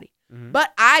everybody. Mm-hmm.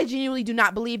 But I genuinely do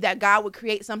not believe that God would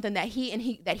create something that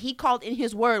he called in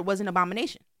his word was an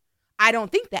abomination. I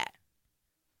don't think that.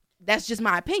 That's just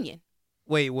my opinion.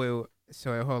 Wait.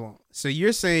 So hold on. So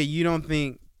you're saying you don't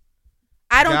think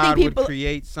I don't God think people would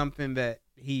create something that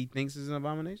he thinks is an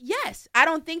abomination? Yes. I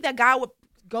don't think that God would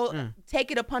go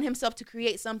take it upon himself to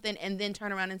create something and then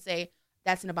turn around and say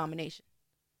that's an abomination.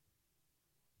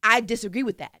 I disagree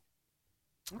with that.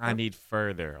 I need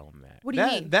further on that. What do you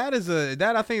mean? I think that is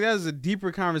a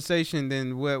deeper conversation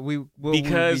than what we would be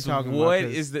Because talking what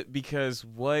about. Because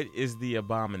what is the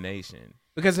abomination?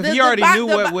 Because if he already knew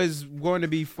what was going to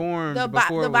be formed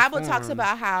before the Bible was talks formed.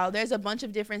 about how there's a bunch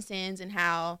of different sins and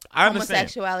how I understand.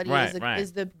 homosexuality Right.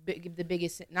 is the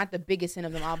biggest sin, not the biggest sin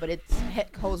of them all, but it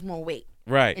holds more weight,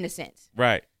 Right. in a sense.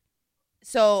 Right.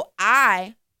 So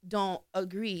I don't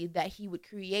agree that he would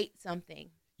create something.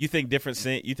 You think different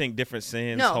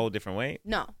sins hold different weight?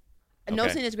 No, Okay. no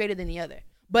sin is greater than the other.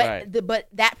 But Right. but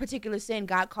that particular sin,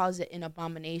 God calls it an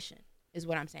abomination, is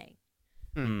what I'm saying.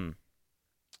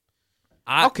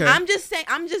 Okay. I'm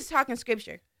just talking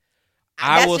scripture.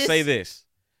 I will say this.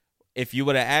 If you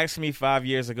would have asked me 5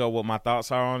 years ago what my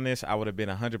thoughts are on this, I would have been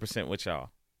 100% with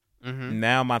y'all. Mm-hmm.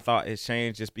 Now my thought has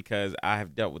changed just because I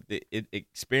have dealt with it,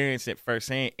 experienced it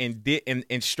firsthand,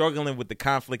 and struggling with the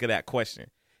conflict of that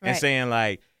question, and saying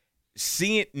like,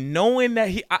 knowing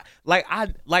that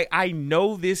I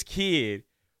know this kid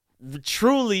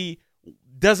truly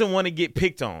doesn't want to get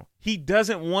picked on. He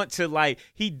doesn't want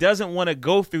to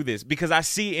go through this because I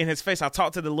see it in his face. I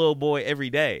talk to the little boy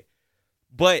every day,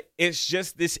 but it's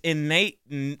just this innate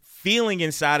feeling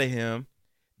inside of him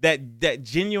that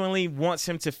genuinely wants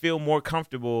him to feel more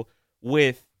comfortable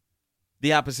with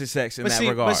the opposite sex in that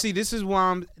regard. But see, this is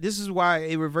why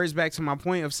it reverts back to my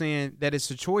point of saying that it's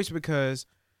a choice, because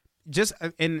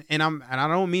and I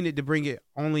don't mean it to bring it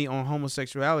only on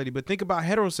homosexuality, but think about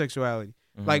heterosexuality.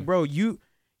 Mm-hmm. Like, bro,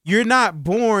 you're not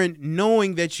born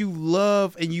knowing that you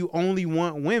love and you only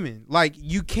want women. Like,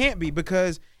 you can't be,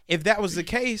 because if that was the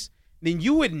case, then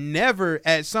you would never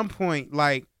at some point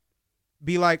like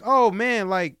be like, oh man,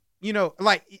 like,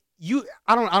 like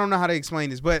I don't know how to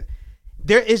explain this, but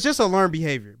it's just a learned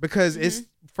behavior, because it's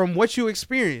from what you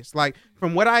experienced. Like,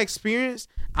 from what I experienced,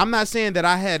 I'm not saying that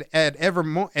I had at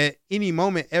any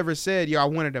moment ever said, yo, I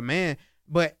wanted a man,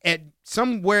 but at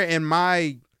somewhere in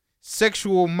my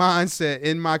sexual mindset,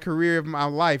 in my career, of my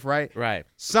life, right,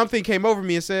 something came over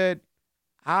me and said,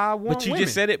 I want But you women.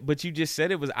 just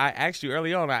said it was. I asked you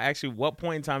early on. I asked you, what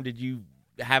point in time did you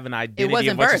have an identity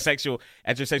wasn't of what your birth. sexual?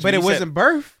 But it wasn't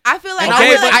birth. I feel like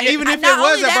Okay, Even if it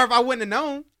was at birth, I wouldn't have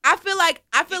known. I feel like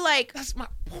That's my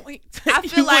point. I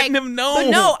feel you like wouldn't have known. But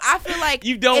no, I feel like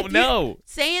you don't if know.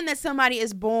 Saying that somebody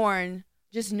is born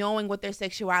just knowing what their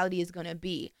sexuality is going to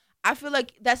be, I feel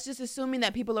like that's just assuming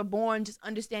that people are born just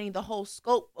understanding the whole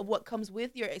scope of what comes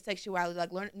with your sexuality,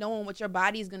 like knowing what your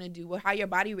body is going to do, how your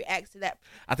body reacts to that.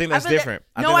 I think that's different.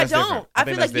 I don't. I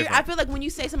feel like when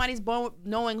you say somebody's born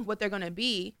knowing what they're going to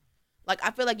be, like, I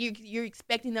feel like you're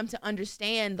expecting them to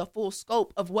understand the full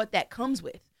scope of what that comes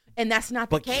with. And that's not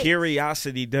the case. But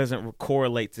curiosity doesn't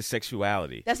correlate to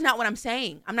sexuality. That's not what I'm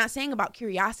saying. I'm not saying about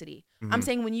curiosity. Mm-hmm. I'm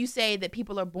saying when you say that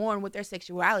people are born with their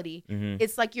sexuality,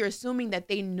 it's like you're assuming that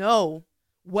they know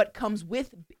what comes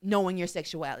with knowing your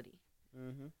sexuality.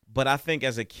 Mm-hmm. But I think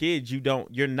as a kid,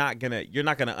 you're not gonna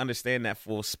understand that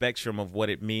full spectrum of what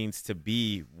it means to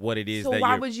be what it is. So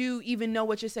why would you even know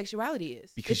what your sexuality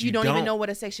is? Because if you don't even know what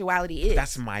a sexuality is.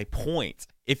 That's my point.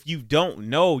 If you don't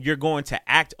know, you're going to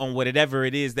act on whatever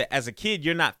it is that as a kid,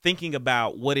 you're not thinking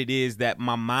about what it is that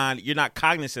my mind, you're not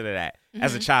cognizant of that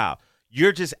as a child.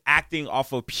 You're just acting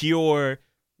off of pure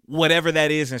whatever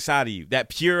that is inside of you, that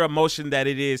pure emotion that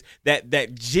it is,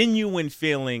 that genuine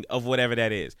feeling of whatever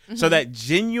that is. So that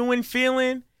genuine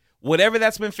feeling, whatever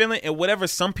that's been feeling, and whatever,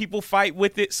 some people fight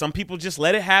with it, some people just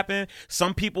let it happen,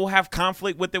 some people have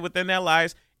conflict with it within their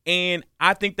lives, and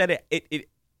I think that it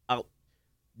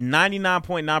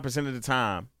 99.9% of the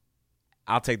time,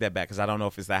 I'll take that back because I don't know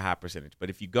if it's that high percentage. But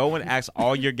if you go and ask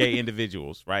all your gay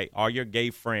individuals, right, all your gay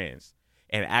friends,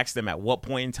 and ask them at what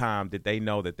point in time did they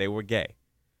know that they were gay,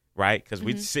 right? Because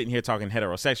we're sitting here talking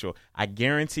heterosexual. I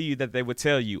guarantee you that they would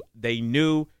tell you they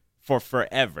knew for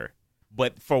forever.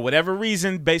 But for whatever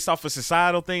reason, based off of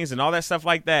societal things and all that stuff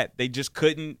like that, they just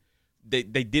couldn't, they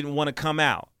didn't want to come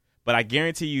out. But I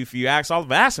guarantee you, if you ask all of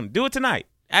them, ask them, do it tonight.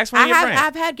 Ask one of your friends.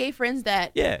 I've had gay friends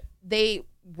that Yeah. they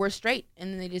were straight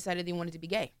and then they decided they wanted to be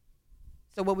gay.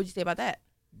 So what would you say about that?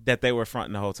 That they were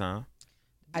fronting the whole time.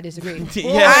 I disagree.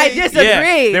 Yeah. I disagree.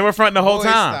 Yeah, they were fronting the whole Boy,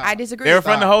 time. stop. I disagree. They were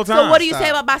fronting the whole time. So what do you Stop. say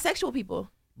about bisexual people?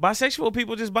 Bisexual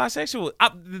people just bisexual.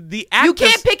 The actors, You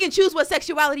can't pick and choose what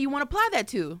sexuality you want to apply that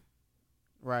to.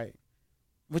 Right.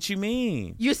 What you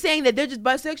mean? You're saying that they're just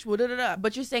bisexual,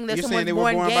 but you're saying that You're someone's saying they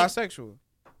were born gay. bisexual.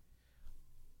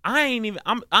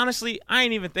 I'm honestly, I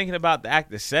ain't even thinking about the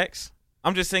act of sex.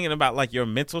 I'm just thinking about like your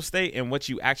mental state and what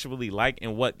you actually like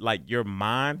and what like your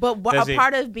mind. But does a it-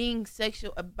 part of being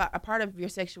sexual, a part of your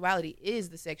sexuality is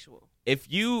the sexual. if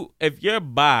you're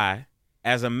bi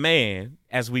as a man,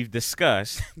 as we've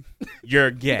discussed, you're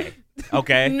gay.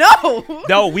 Okay.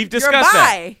 No, we've discussed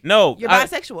that. bi. No, You're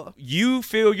bisexual. You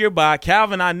feel you're bi.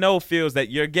 Calvin, I know, feels that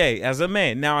you're gay as a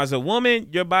man. Now, as a woman,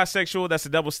 you're bisexual. That's a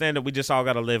double standard. We just all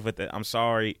got to live with it. I'm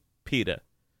sorry, Peter.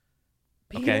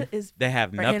 Okay, is they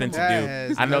have for nothing to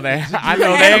animals. do. I know nothing they. to I do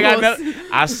know with they ain't got animals.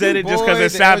 nothing. I said it just because Boy, it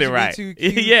the sounded right.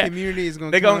 LGBTQ Yeah, community is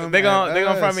gonna they come gonna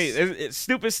at front me. us. It's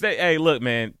stupid. Hey, look,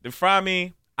 man, fry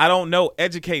me. I don't know.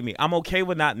 Educate me. I'm okay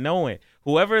with not knowing.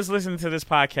 Whoever is listening to this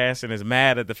podcast and is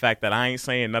mad at the fact that I ain't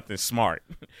saying nothing smart,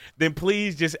 then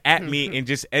please just at me and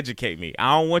just educate me.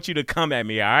 I don't want you to come at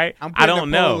me. All right? I'm I putting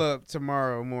don't a poll know. up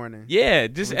tomorrow morning. Yeah,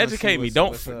 just We're gonna see educate me.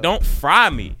 what's up. Don't fry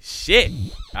me. Shit.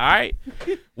 All right.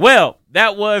 Well,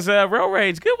 that was Road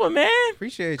Rage. Good one, man.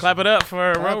 Appreciate you. Clap it up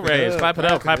for Clap Road it Rage. up, Clap it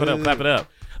up. clap Clap it it up. Clap it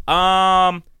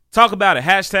up. Talk about it.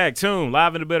 Hashtag Tune.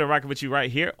 Live in the building, rocking with you right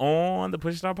here on the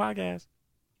Push Star Podcast.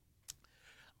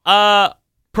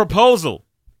 Proposal.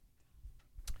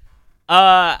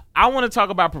 I want to talk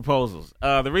about proposals.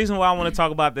 The reason why I want to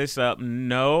talk about this, I'm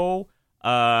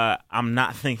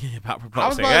not thinking about proposing. I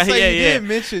was about to say you did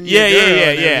mention your girl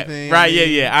and everything. Right,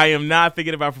 yeah. I am not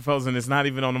thinking about proposing. It's not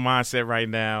even on the mindset right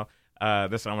now.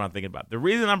 That's what I'm not thinking about. The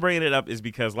reason I'm bringing it up is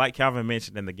because, like Calvin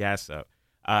mentioned in the gas up,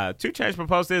 2 Chainz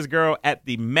proposed to his girl at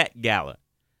the Met Gala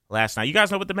last night. You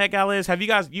guys know what the Met Gala is? You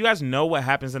guys know what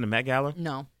happens in the Met Gala?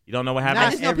 No. You don't know what I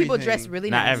happens? just know people everything. dress really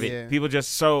Not nice. every Yeah. people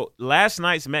just so last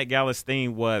night's Met Gala's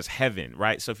theme was heaven,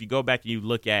 right? So if you go back and you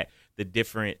look at the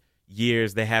different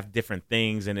years, they have different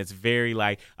things, and it's very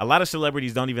like a lot of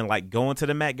celebrities don't even like going to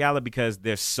the Met Gala because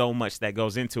there's so much that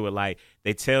goes into it. Like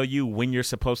they tell you when you're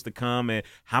supposed to come and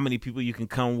how many people you can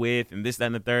come with, and this, that,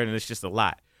 and the third, and it's just a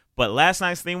lot. But last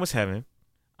night's theme was heaven.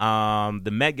 The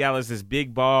Met Gala is this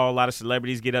big ball. A lot of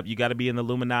celebrities get up. You got to be in the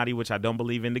Illuminati, which I don't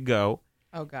believe in to go.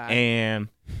 Oh God. And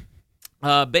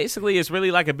basically, it's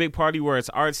really like a big party where it's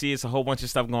artsy. It's a whole bunch of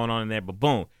stuff going on in there. But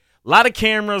boom, a lot of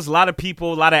cameras, a lot of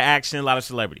people, a lot of action, a lot of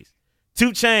celebrities.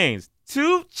 2 Chainz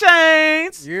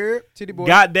Yep, titty boy.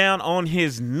 got down on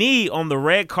his knee on the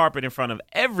red carpet in front of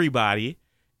everybody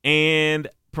and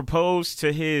proposed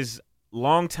to his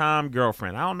longtime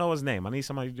girlfriend. I don't know his name. I need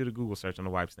somebody to do the Google search on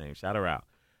the wife's name. Shout her out.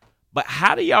 But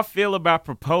how do y'all feel about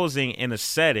proposing in a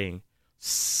setting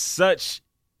such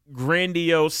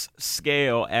grandiose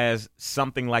scale as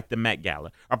something like the Met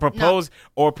Gala,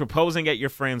 or proposing at your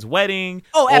friend's wedding?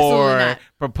 Oh, absolutely or not.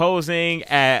 Proposing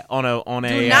on a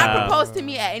Do not propose to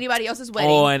me at anybody else's wedding.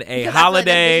 on a because I feel like holiday.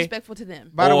 that's disrespectful to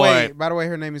them. By the or- way,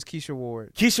 her name is Keisha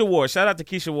Ward. Keisha Ward. Shout out to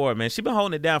Keisha Ward, man. She been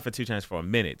holding it down for 2 Chainz for a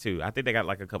minute too. I think they got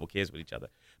like a couple kids with each other.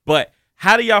 But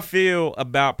how do y'all feel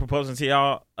about proposing to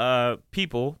y'all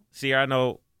people? Sierra, I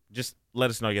know. Just let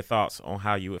us know your thoughts on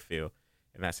how you would feel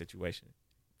in that situation.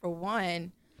 For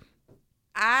one,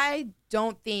 I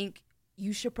don't think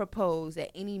you should propose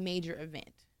at any major event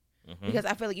because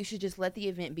I feel like you should just let the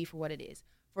event be for what it is.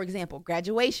 For example,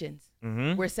 graduations.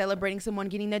 Mm-hmm. We're celebrating someone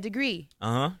getting their degree.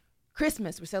 Uh-huh.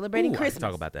 Christmas. We're celebrating Ooh, I Christmas. can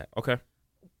talk about that. Okay.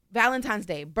 Valentine's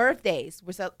Day. Birthdays.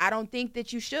 I don't think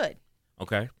that you should.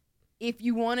 Okay. If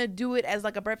you want to do it as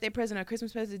like a birthday present or a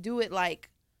Christmas present, do it like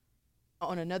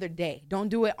on another day. Don't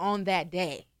do it on that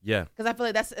day. Yeah. Because I feel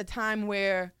like that's a time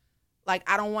where, like,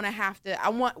 I don't want to have to. I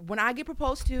want, when I get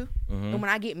proposed to and when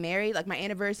I get married, like my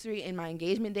anniversary and my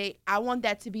engagement date, I want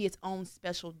that to be its own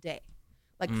special day.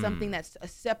 Like something that's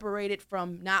separated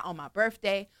from not on my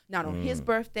birthday, not on his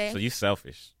birthday. So you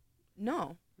selfish.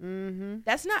 No, Mm-hmm.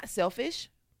 that's not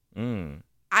selfish. Mm.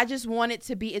 I just want it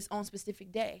to be its own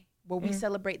specific day where we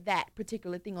celebrate that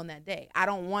particular thing on that day. I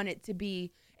don't want it to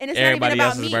be, and it's Everybody not even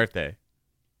about else's me. birthday.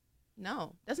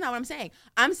 No, that's not what I'm saying.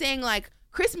 I'm saying like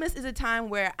Christmas is a time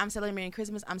where I'm celebrating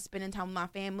Christmas. I'm spending time with my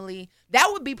family. That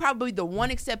would be probably the one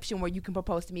exception where you can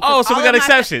propose to me. Oh, so we got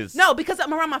exceptions. No, because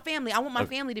I'm around my family. I want my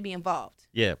family to be involved.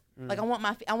 Yeah. Like I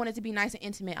want it to be nice and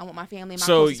intimate. I want my family. And my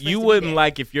So closest friends you to be wouldn't there.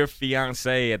 like if your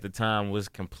fiance at the time was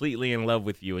completely in love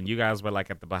with you and you guys were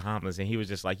like at the Bahamas and he was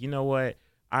just like, you know what?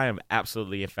 I am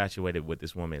absolutely infatuated with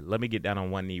this woman. Let me get down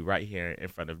on one knee right here in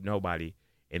front of nobody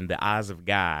in the eyes of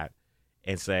God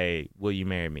and say, will you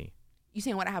marry me? You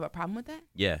saying what? I have a problem with that?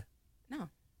 Yeah. No.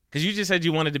 Because you just said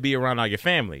you wanted to be around all your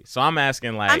family. So I'm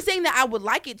asking like. I'm saying that I would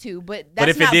like it to, but that's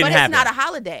if it not. didn't But happen? it's not a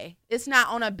holiday. It's not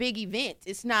on a big event.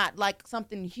 It's not like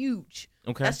something huge.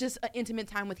 Okay. That's just an intimate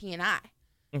time with he and I.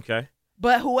 Okay.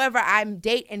 But whoever I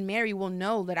date and marry will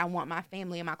know that I want my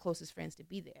family and my closest friends to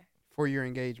be there. For your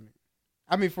engagement.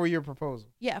 I mean, for your proposal.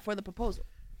 Yeah, for the proposal.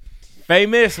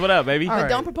 Famous, what up, baby? All But right.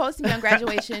 don't propose to me on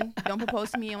graduation. Don't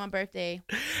propose to me on my birthday.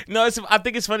 No, I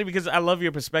think it's funny because I love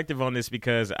your perspective on this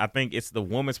because I think it's the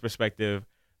woman's perspective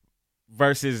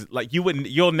versus like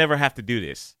you'll never have to do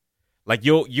this. Like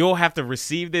you'll have to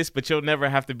receive this, but you'll never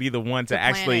have to be the one to plan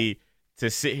actually to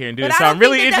sit here and do But it. So I I'm don't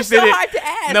really think interested that's so in. hard to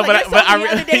ask. No, Like, but I there's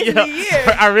so many other days in the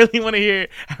year. I really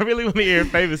want to hear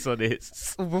Famous on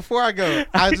this. Before I go,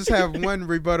 I just have one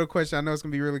rebuttal question. I know it's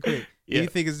gonna be really quick. Yeah. Do you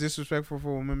think it's disrespectful for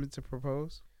a woman to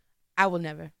propose? I will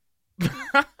never.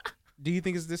 Do you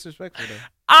think it's disrespectful though?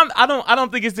 I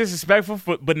don't think it's disrespectful,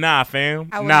 but nah, fam,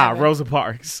 I would nah, never. Rosa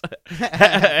Parks,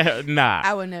 nah,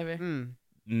 I will never.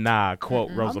 nah.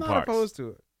 Quote Rosa I'm not Parks. opposed to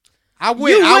it. I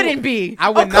would. You I wouldn't be. I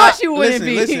would Of course not. you wouldn't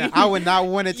listen, be. I would not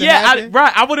want it to Yeah, happen.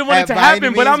 I wouldn't want it to by any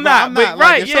happen, but means, I'm not. But like,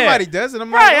 right, if yeah. somebody does it,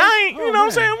 I'm Right, like, I ain't. You know what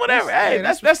I'm saying? Whatever. Hey,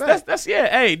 that's that's yeah.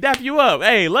 Hey, dap you up.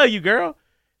 Hey, love you, girl.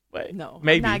 But No,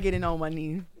 maybe. I'm not getting on my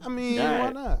knee. I mean, All why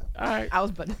right. not? All right. I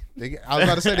was, but I was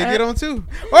about to say they get on too.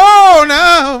 Oh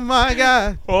no, my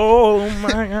God. Oh my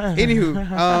God. Anywho,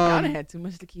 I done had too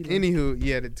much tequila.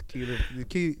 yeah, the tequila, the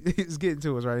key is getting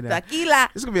to us right now. Tequila.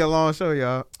 This is gonna be a long show,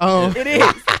 y'all. It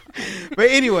is. But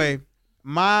anyway,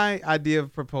 my idea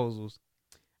of proposals,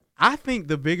 I think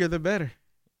the bigger the better.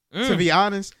 To be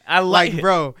honest, I like it.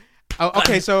 bro.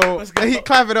 Okay, so Let's go.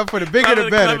 clap it up for the bigger the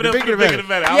better. The bigger the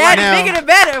better. I Yeah, like the now- bigger the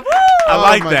better. Woo! I Oh,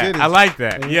 like my that. goodness. I like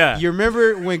that. Yeah. You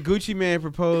remember when Gucci Mane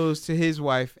proposed to his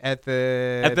wife at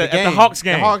the At the game, Hawks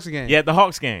game. The Hawks game. Yeah, at the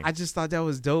Hawks game. I just thought that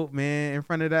was dope, man. In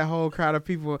front of that whole crowd of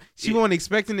people, she wasn't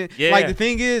expecting it. Yeah. Like the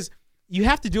thing is, you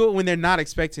have to do it when they're not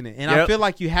expecting it, and I Yep. feel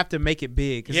like you have to make it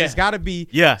big because Yeah. it's got to be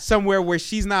Yeah. somewhere where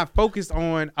she's not focused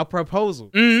on a proposal.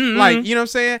 Mhm, Like mhm. you know what I'm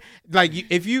saying? Like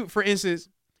if you, for instance,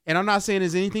 and I'm not saying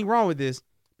there's anything wrong with this,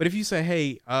 but if you say,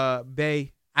 "Hey,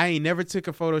 bae, I ain't never took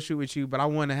a photo shoot with you, but I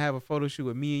want to have a photo shoot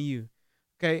with me and you."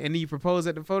 Okay, and then you propose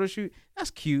at the photo shoot. That's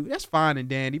cute. That's fine and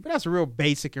dandy, but that's real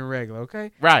basic and regular.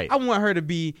 Okay, Right. I want her to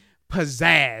be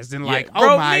pizzazzed and like, Yeah. oh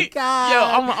Bro, my me- God.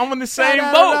 Yo, I'm in the same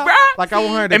Da, da, boat, da, da. bro. Like I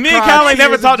want her to. And me and cry Kyle ain't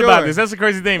never tears of talked about joy. this. That's the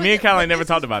crazy thing. Me and Kyle ain't never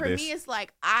talked about For this. me, it's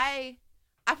like I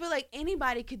feel like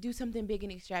anybody could do something big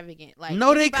and extravagant. Like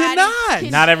No, they could anybody not.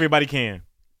 can- Not everybody can.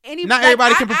 Not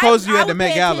everybody can propose to you at the would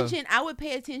Met pay Gala. I would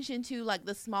pay attention to like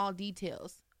the small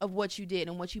details of what you did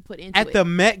and what you put into At it. the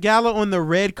Met Gala on the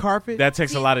red carpet. That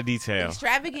takes a lot of detail.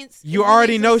 Extravagance. you is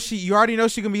already really know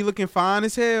just- she gonna be looking fine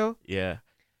as hell. Yeah.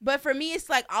 But for me, it's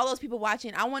like all those people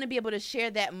watching. I want to be able to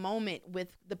share that moment with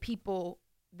the people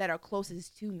that are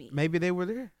closest to me. Maybe they were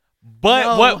there.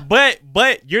 But No.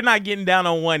 but you're not getting down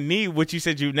on one knee, which you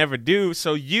said you never do.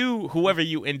 So whoever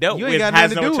you end up You ain't with got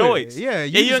has nothing no to do with choice. it. Yeah,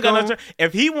 you you ain't got no just choice.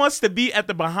 If he wants to be at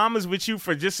the Bahamas with you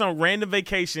for just some random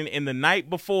vacation in the night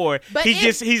before, But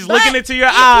he's but looking into your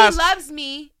if eyes. he loves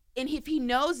me and if he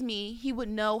knows me, he would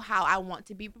know how I want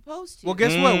to be proposed to. Well,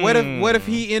 guess what? What if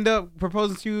he end up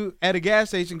proposing to you at a gas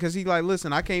station because he like,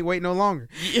 listen, I can't wait no longer.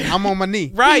 I'm on my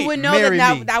knee. Right. He would know Marry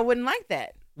that me. I wouldn't like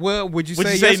that. Well, would you Would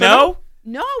say you say yes or no?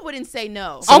 No, I wouldn't say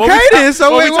no. So what Okay, we then. So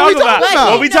what wait, we what we talking talking about?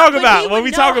 about? What we talking about? What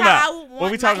we talking about? What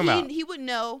What we talking about? He would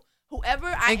know whoever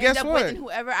I And guess end up what?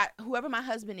 with and whoever my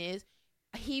husband is,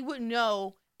 he would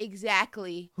know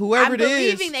exactly. Whoever I'm it is.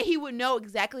 believing that he would know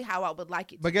exactly how I would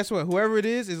like it. But guess what? Whoever it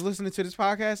is listening to this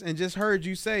podcast and just heard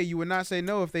you say you would not say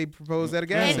no if they proposed at a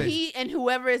gas and station.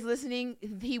 whoever is listening,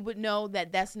 he would know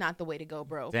that that's not the way to go,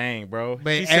 bro. Dang, bro.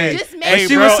 But, She hey, said, Just make hey,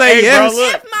 sure- bro, She would say hey, yes. Bro,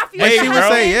 look. If my future Hey, she husband, would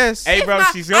say yes. Hey, if bro, my-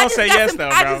 she's I gonna just say got yes, some- though,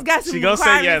 I bro. just got some She gonna say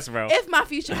requirements. yes, bro. If my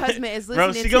future husband is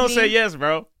listening Bro, she gonna to say me, yes,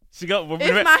 bro. She go.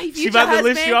 If my future she about to list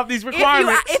husband- you off these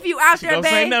requirements. If you out she there, gonna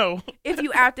say babe, no. if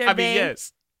you out there, I babe, mean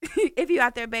yes. if you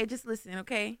out there, babe, just listen,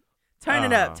 okay? Turn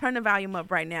it up. Turn the volume up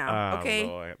right now, okay?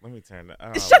 Lord. Let me turn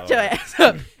the. Shut your ass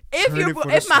up. Turn it for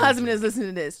the If my husband soldier. is listening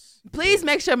to this, please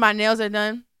make sure my nails are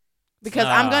done. Because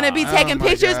I'm gonna be taking my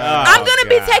pictures. God. I'm gonna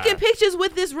be God. taking pictures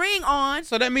with this ring on.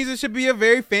 So that means it should be a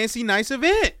very fancy, nice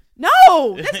event.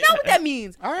 No, that's not what that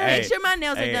means. All right. Make sure my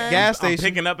nails are done. Gas I'm station.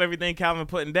 picking up everything Calvin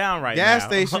putting down right Gas now.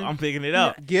 station. I'm picking it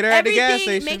up. Get her at the gas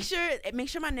Everything. station. Make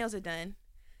sure my nails are done.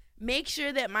 Make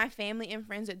sure that my family and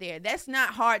friends are there. That's not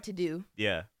hard to do.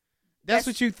 Yeah. That's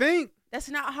what you think. That's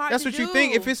not hard That's to what do. you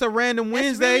think. If it's a random That's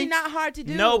Wednesday, really not hard to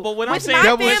do. No, but what I'm With saying- my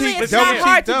Double family, cheek- it's double not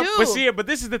hard cheeked to up. do. But see, but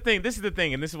this is the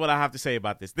thing, and this is what I have to say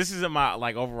about this. This isn't my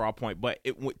like overall point, but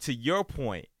to your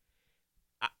point,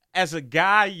 as a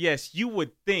guy, yes, you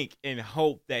would think and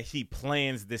hope that he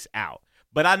plans this out.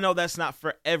 But I know that's not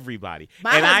for everybody.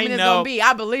 My and husband I is know gonna be.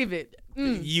 I believe it.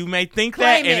 you may think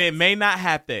Claim that, and it. it may not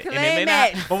happen. And it may Claim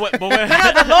it. not. But what? No,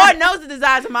 the Lord knows the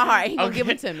desires of my heart. He gonna Okay. give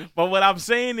them to me. But what I'm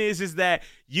saying is that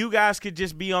you guys could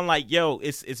just be on like, yo,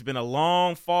 it's been a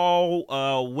long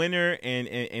fall, winter,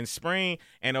 and spring,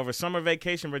 and over summer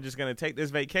vacation, we're just gonna take this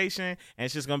vacation, and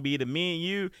it's just gonna be the me and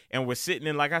you, and we're sitting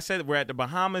in, like I said, we're at the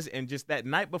Bahamas, and just that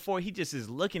night before, he just is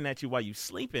looking at you while you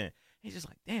sleeping. He's just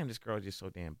like, damn, this girl is just so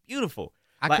damn beautiful.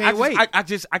 I Like, can't wait.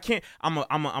 I can't. I'm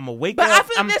a wake But up. I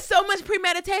feel like there's so much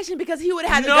premeditation because he would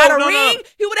have had to No, got a no, no. ring.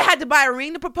 He would have had to buy a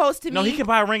ring to propose to No, me. he can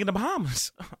buy a ring in the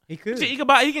Bahamas. He could. He can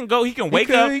buy. He can go. He can wake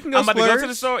could. up. He can go I'm about to go to splurge.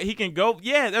 the store. He can go.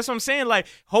 Yeah, that's what I'm saying. Like,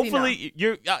 hopefully,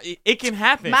 you're. It can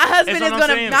happen. My husband That's is what I'm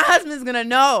gonna. saying. My husband's gonna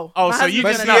know. Oh, My so you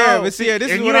husband's just gonna know. know. But see, this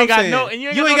is And what you I'm ain't got saying. no- and you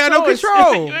ain't got no choice.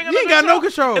 control. You You ain't got ain't no got no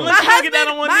control. control. My Unless you husband, get down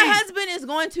on one my knee. husband is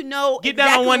going to know Get down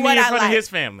exactly on one what knee in I front like. of his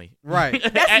family. Right.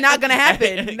 That's not gonna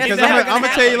happen. That's Because never I'm gonna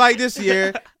gonna tell you happen. like this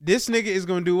year, this nigga is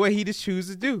gonna do what he just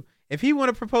chooses to do. If he want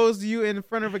to propose to you in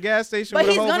front of a gas station, But with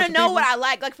he's a whole gonna bunch of know people, what I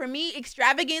like. Like for me,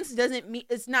 extravagance doesn't mean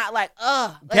it's not like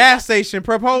like, gas station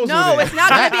proposal. No, then. it's not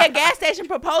gonna be a gas station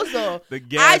proposal. The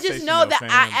gas I just station, know though, that fam.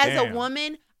 I, as Damn. a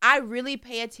woman, I really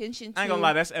pay attention to I ain't gonna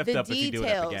lie, that's effed the up if he do it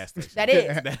at the details. gas station.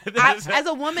 That is. As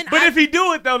a woman, But if he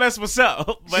do it though, that's what's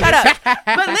up. But shut up.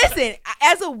 But listen,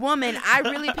 as a woman, I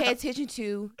really pay attention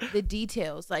to the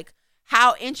details, like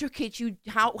how intricate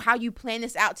how you plan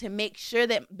this out to make sure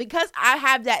that, because I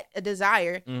have that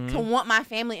desire to want my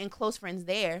family and close friends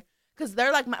there, because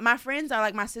they're like my friends are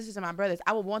like my sisters and my brothers.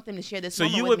 I would want them to share this. So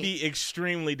moment you with would me. be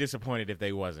extremely disappointed if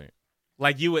they wasn't.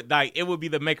 Like you would like it would be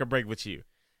the make or break with you.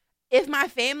 If my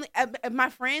family, if my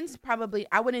friends, probably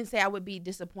I wouldn't say I would be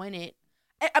disappointed.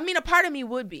 I mean, a part of me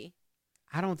would be.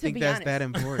 I don't To think be that's honest. that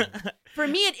important. For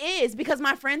me, it is, because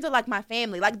my friends are like my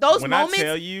family. Like those When moments, I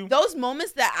tell you, those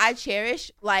moments that I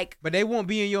cherish, like But they won't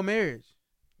be in your marriage.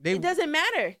 They it doesn't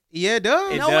matter. Yeah, it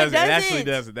does. it No, it does. It doesn't. actually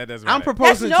doesn't. That doesn't. I'm matter.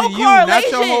 proposing That's no to you, not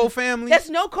your correlation. whole family. That's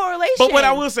no correlation. But what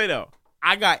I will say though,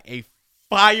 I got a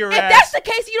fire if ass. that's the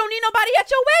case, you don't need nobody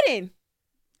at your wedding.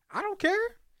 I don't care.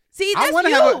 See, I that's want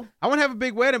to you. have a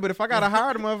big wedding, but if I gotta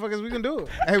hire the motherfuckers, we can do it.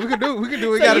 Hey, we can do it. We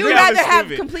so gotta you do it. rather have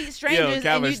stupid. complete strangers, and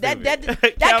Calvin's you, that stupid.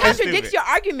 that Calvin's contradicts stupid. your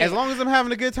argument. As long as I'm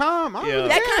having a good time, I don't Yeah. really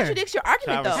that care. contradicts your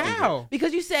argument, Calvin's though. stupid. How?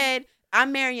 Because you said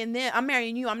I'm marrying them, I'm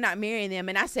marrying you, I'm not marrying them,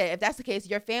 and I said if that's the case,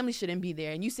 your family shouldn't be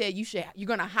there, and you said you're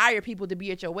gonna hire people to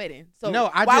be at your wedding. So No,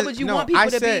 why would you want people I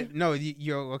to said, be? No,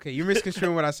 you're okay. You're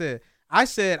misconstruing what I said. I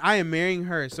said I am marrying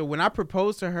her. So when I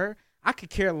propose to her, I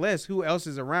could care less who else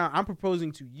is around. I'm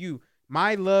proposing to you.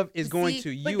 My love is going See,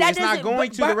 to but you. that It's not doesn't- going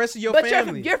but- to the rest of your but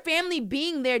family. your family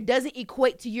being there doesn't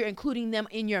equate to your including them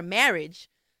in your marriage.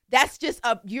 That's just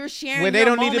you're sharing. Well, they your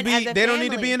don't need to moment be. as a They don't need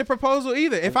to family. be in the proposal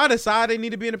either. If I decide they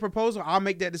need to be in the proposal, I'll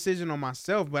make that decision on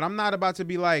myself. But I'm not about to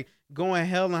be like going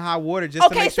hell and high water just to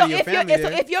Okay, make sure so your if family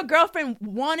there. if your girlfriend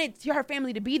wanted her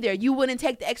family to be there, you wouldn't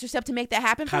take the extra step to make that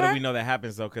happen for How her. do we know that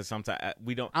happens though? Because sometimes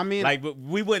we don't. I mean, like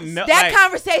we wouldn't know. That like,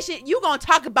 conversation, you gonna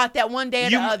talk about that one day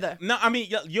or the other. No, I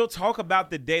mean you'll talk about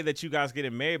the day that you guys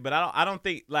getting married, but I don't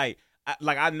think like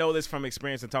I know this from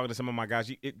experience and talking to some of my guys.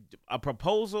 A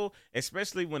proposal,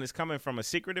 especially when it's coming from a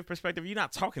secretive perspective, you're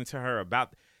not talking to her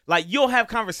about. Like you'll have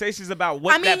conversations about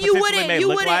what I mean, that you potentially may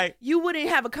look like. you wouldn't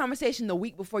have a conversation the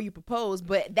week before you propose,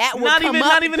 but that would Not come even-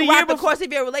 up not even a throughout year the before. course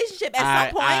of your relationship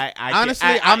at some point.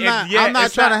 Honestly, I'm not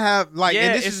it's trying to have like. yeah,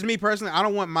 and this it's- is me personally. I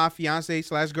don't want my fiance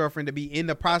 / girlfriend to be in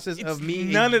the process of me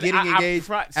none of getting engaged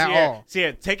at all.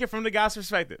 See, take it from the guy's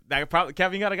perspective. Like probably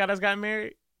Kevin, you got a guy that's gotten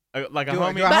married, like a Do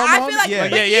I- homie. do I But have I one? feel like, Yeah.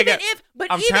 but Yeah, even yeah. if, but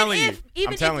I'm even telling if, you.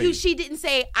 even I'm telling if you. she didn't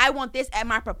say, "I want this at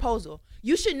my proposal,"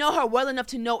 you should know her well enough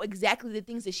to know exactly the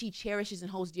things that she cherishes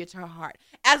and holds dear to her heart.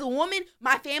 As a woman,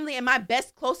 my family and my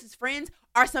best, closest friends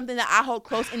are something that I hold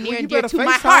close and near Well, and you dear better to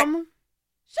my FaceTime heart. them.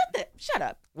 Shut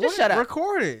up. What? Just shut up.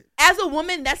 Record it. As a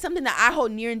woman, that's something that I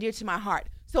hold near and dear to my heart.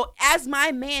 So as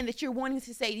my man that you're wanting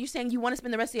to say, you're saying you want to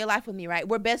spend the rest of your life with me, right?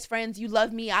 We're best friends. You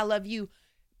love me. I love you.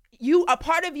 a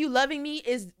part of you loving me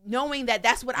is knowing that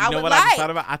that's what I You know would what like. I just thought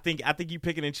about? I think you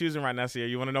picking and choosing right now, Sierra.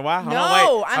 You want to know why? Hold No, on,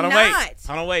 wait. I'm Hold on, not. Wait.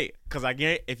 Hold on, wait. Because I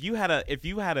guarantee if you had an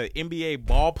NBA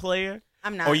ball player,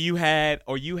 I'm not. or you had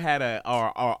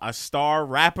a star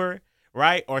rapper,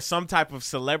 right, or some type of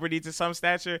celebrity to some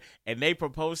stature, and they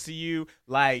propose to you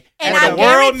like, And when I the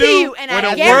world guarantee knew, you, and when I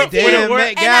the guarantee world- you, when the world- Met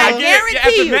and Gala. I at the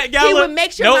guarantee you, Met he Gala, would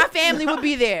make sure no. my family would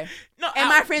be there. No, And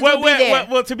my friends would be there.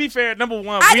 Well, to be fair, number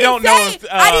one, I we didn't don't know say- if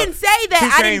I didn't say that.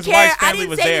 2 I didn't Chainz' care. wife's I family didn't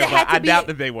was say there, that it but had to I be- doubt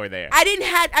that they were there. I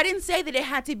didn't say that it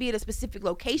had to be at a specific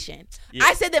location. Yeah.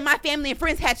 I said that my family and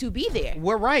friends had to be there.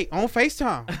 We're right on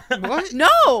FaceTime. What?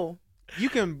 No. You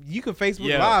can Facebook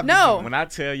Yeah. Live. No. When I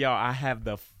tell y'all I have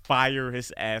the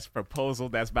firest ass proposal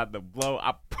that's about to blow,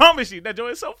 I promise you that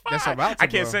joint is so fire. That's about to I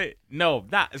can't blow. say no,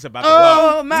 not it's about to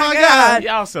blow. Oh my God.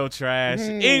 Y'all so trash.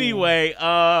 Anyway,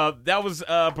 that was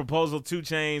proposal 2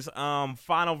 Chainz.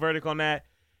 Final verdict on that.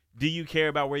 Do you care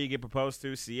about where you get proposed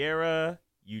to, Sierra?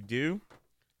 You do.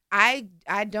 I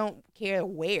don't care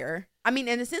where. I mean,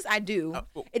 in a sense, I do.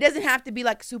 Oh. It doesn't have to be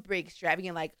like super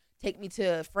extravagant, like take me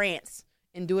to France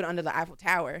and do it under the Eiffel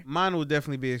Tower. Mine will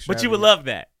definitely be extravagant. But you would love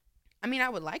that. I mean, I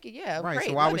would like it, yeah. Right. Great,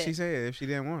 So why love would it. she say it if she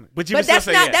didn't want it? But you But would still that's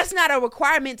say not yes. that's not a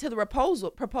requirement to the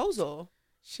proposal.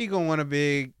 She gonna want a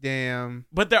big damn.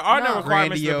 But there are no No.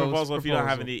 requirements to the Grandiose proposal if you don't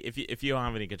have proposal. any if you don't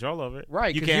have any control over it.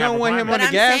 Right, You 'cause can't you have don't want him requirements.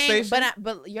 on the gas saying, station.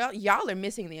 but y'all are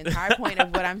missing the entire point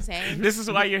of what I'm saying. This is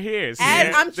why you're here. And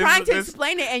Sierra. I'm This trying is- to this-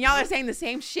 explain it, and y'all are saying the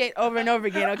same shit over and over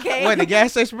again. Okay. Wait, the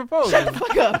gas station proposal.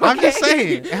 Fuck up, I'm just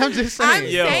okay? saying. I'm just I'm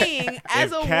saying. Yo, saying,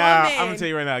 as if a Cal, woman, I'm gonna tell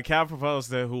you right now, Cal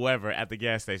proposed to whoever at the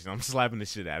gas station. I'm slapping the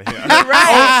shit out of him.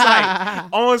 Right.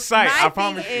 On site. My I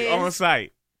promise thing you. is- On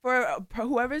site. for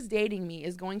whoever's dating me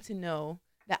is going to know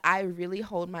that I really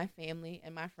hold my family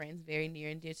and my friends very near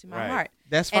and dear to my Right. heart.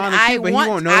 That's And fine and cute, but he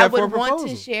won't know I that for a would want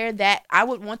proposal. to share that. I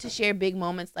would want to share big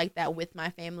moments like that with my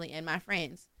family and my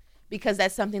friends because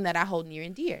that's something that I hold near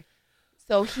and dear.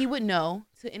 So he would know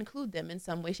to include them in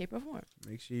some way, shape, or form.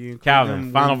 Make sure you include Calvin,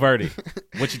 them final when- verdict.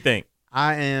 What you think?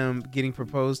 I am getting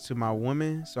proposed to my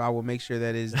woman, so I will make sure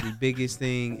that is the biggest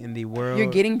thing in the world. You're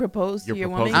getting proposed to You're your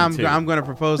proposing. woman. I'm going to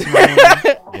propose to my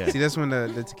woman. Yeah. See, that's when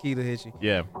the tequila hits you.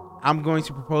 Yeah. I'm going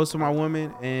to propose to my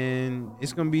woman, and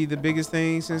it's going to be the biggest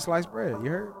thing since sliced bread. You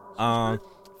heard?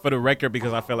 For the record,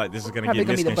 because I feel like this is gonna Probably get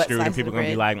gonna be the butt misconstrued, and slice people of gonna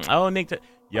be bread. like, "Oh, Nick,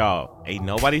 y'all ain't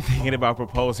nobody thinking about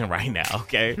proposing right now."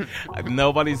 Okay,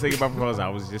 nobody's thinking about proposing. I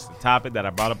was just a topic that I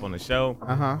brought up on the show.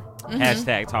 Uh-huh.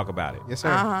 Hashtag talk about it. Yes, sir.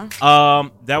 Uh-huh.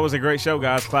 That was a great show,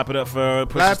 guys. Clap it up for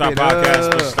Push Clap the Start it Podcast.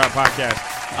 up. Push the Start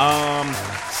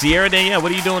Podcast. Sierra Danielle,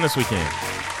 what are you doing this weekend?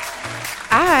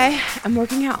 I am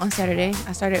working out on Saturday.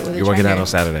 I started with a You're working out trainer. on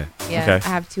Saturday. Yeah, Okay. I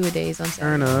have 2-a-days on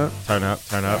Saturday. Turn up.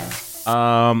 Turn up.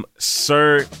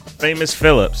 Sir Famous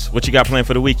Phillips, what you got planned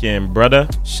for the weekend, brother?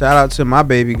 Shout out to my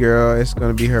baby girl. It's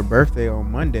going to be her birthday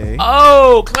on Monday.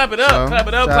 Oh, clap it up, So, clap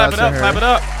it up, shout clap out it to up, her. clap it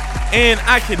up. And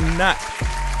I cannot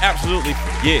absolutely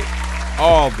forget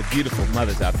all the beautiful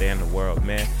mothers out there in the world,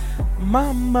 man.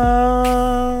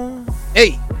 Mama.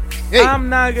 Hey. I'm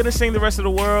not going to sing the rest of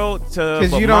the world to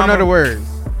Because but you don't Mama, know the words.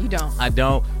 You don't. I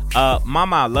don't.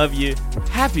 Mama, I love you.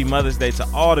 Happy Mother's Day to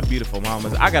all the beautiful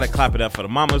mamas. I gotta clap it up for the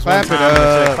mamas Clap one it time.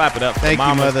 up. Clap it up for Thank the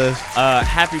you, mamas. mothers.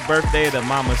 Happy birthday to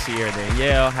Mama Sierra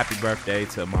Danielle. Happy birthday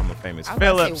to Mama Famous I was about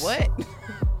Phillips. to say,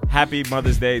 what? Happy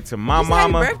Mother's Day to my You said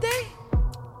mama. Happy birthday?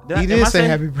 He Am did I say saying-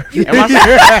 happy birthday. Am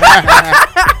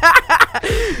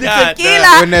God,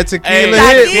 tequila. When that tequila Hey,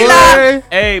 hit, tequila. boy.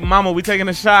 Hey, mama, we taking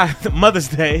a shot. Mother's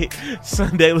Day.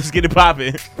 Sunday, let's get it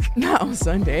popping. Not on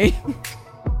Sunday.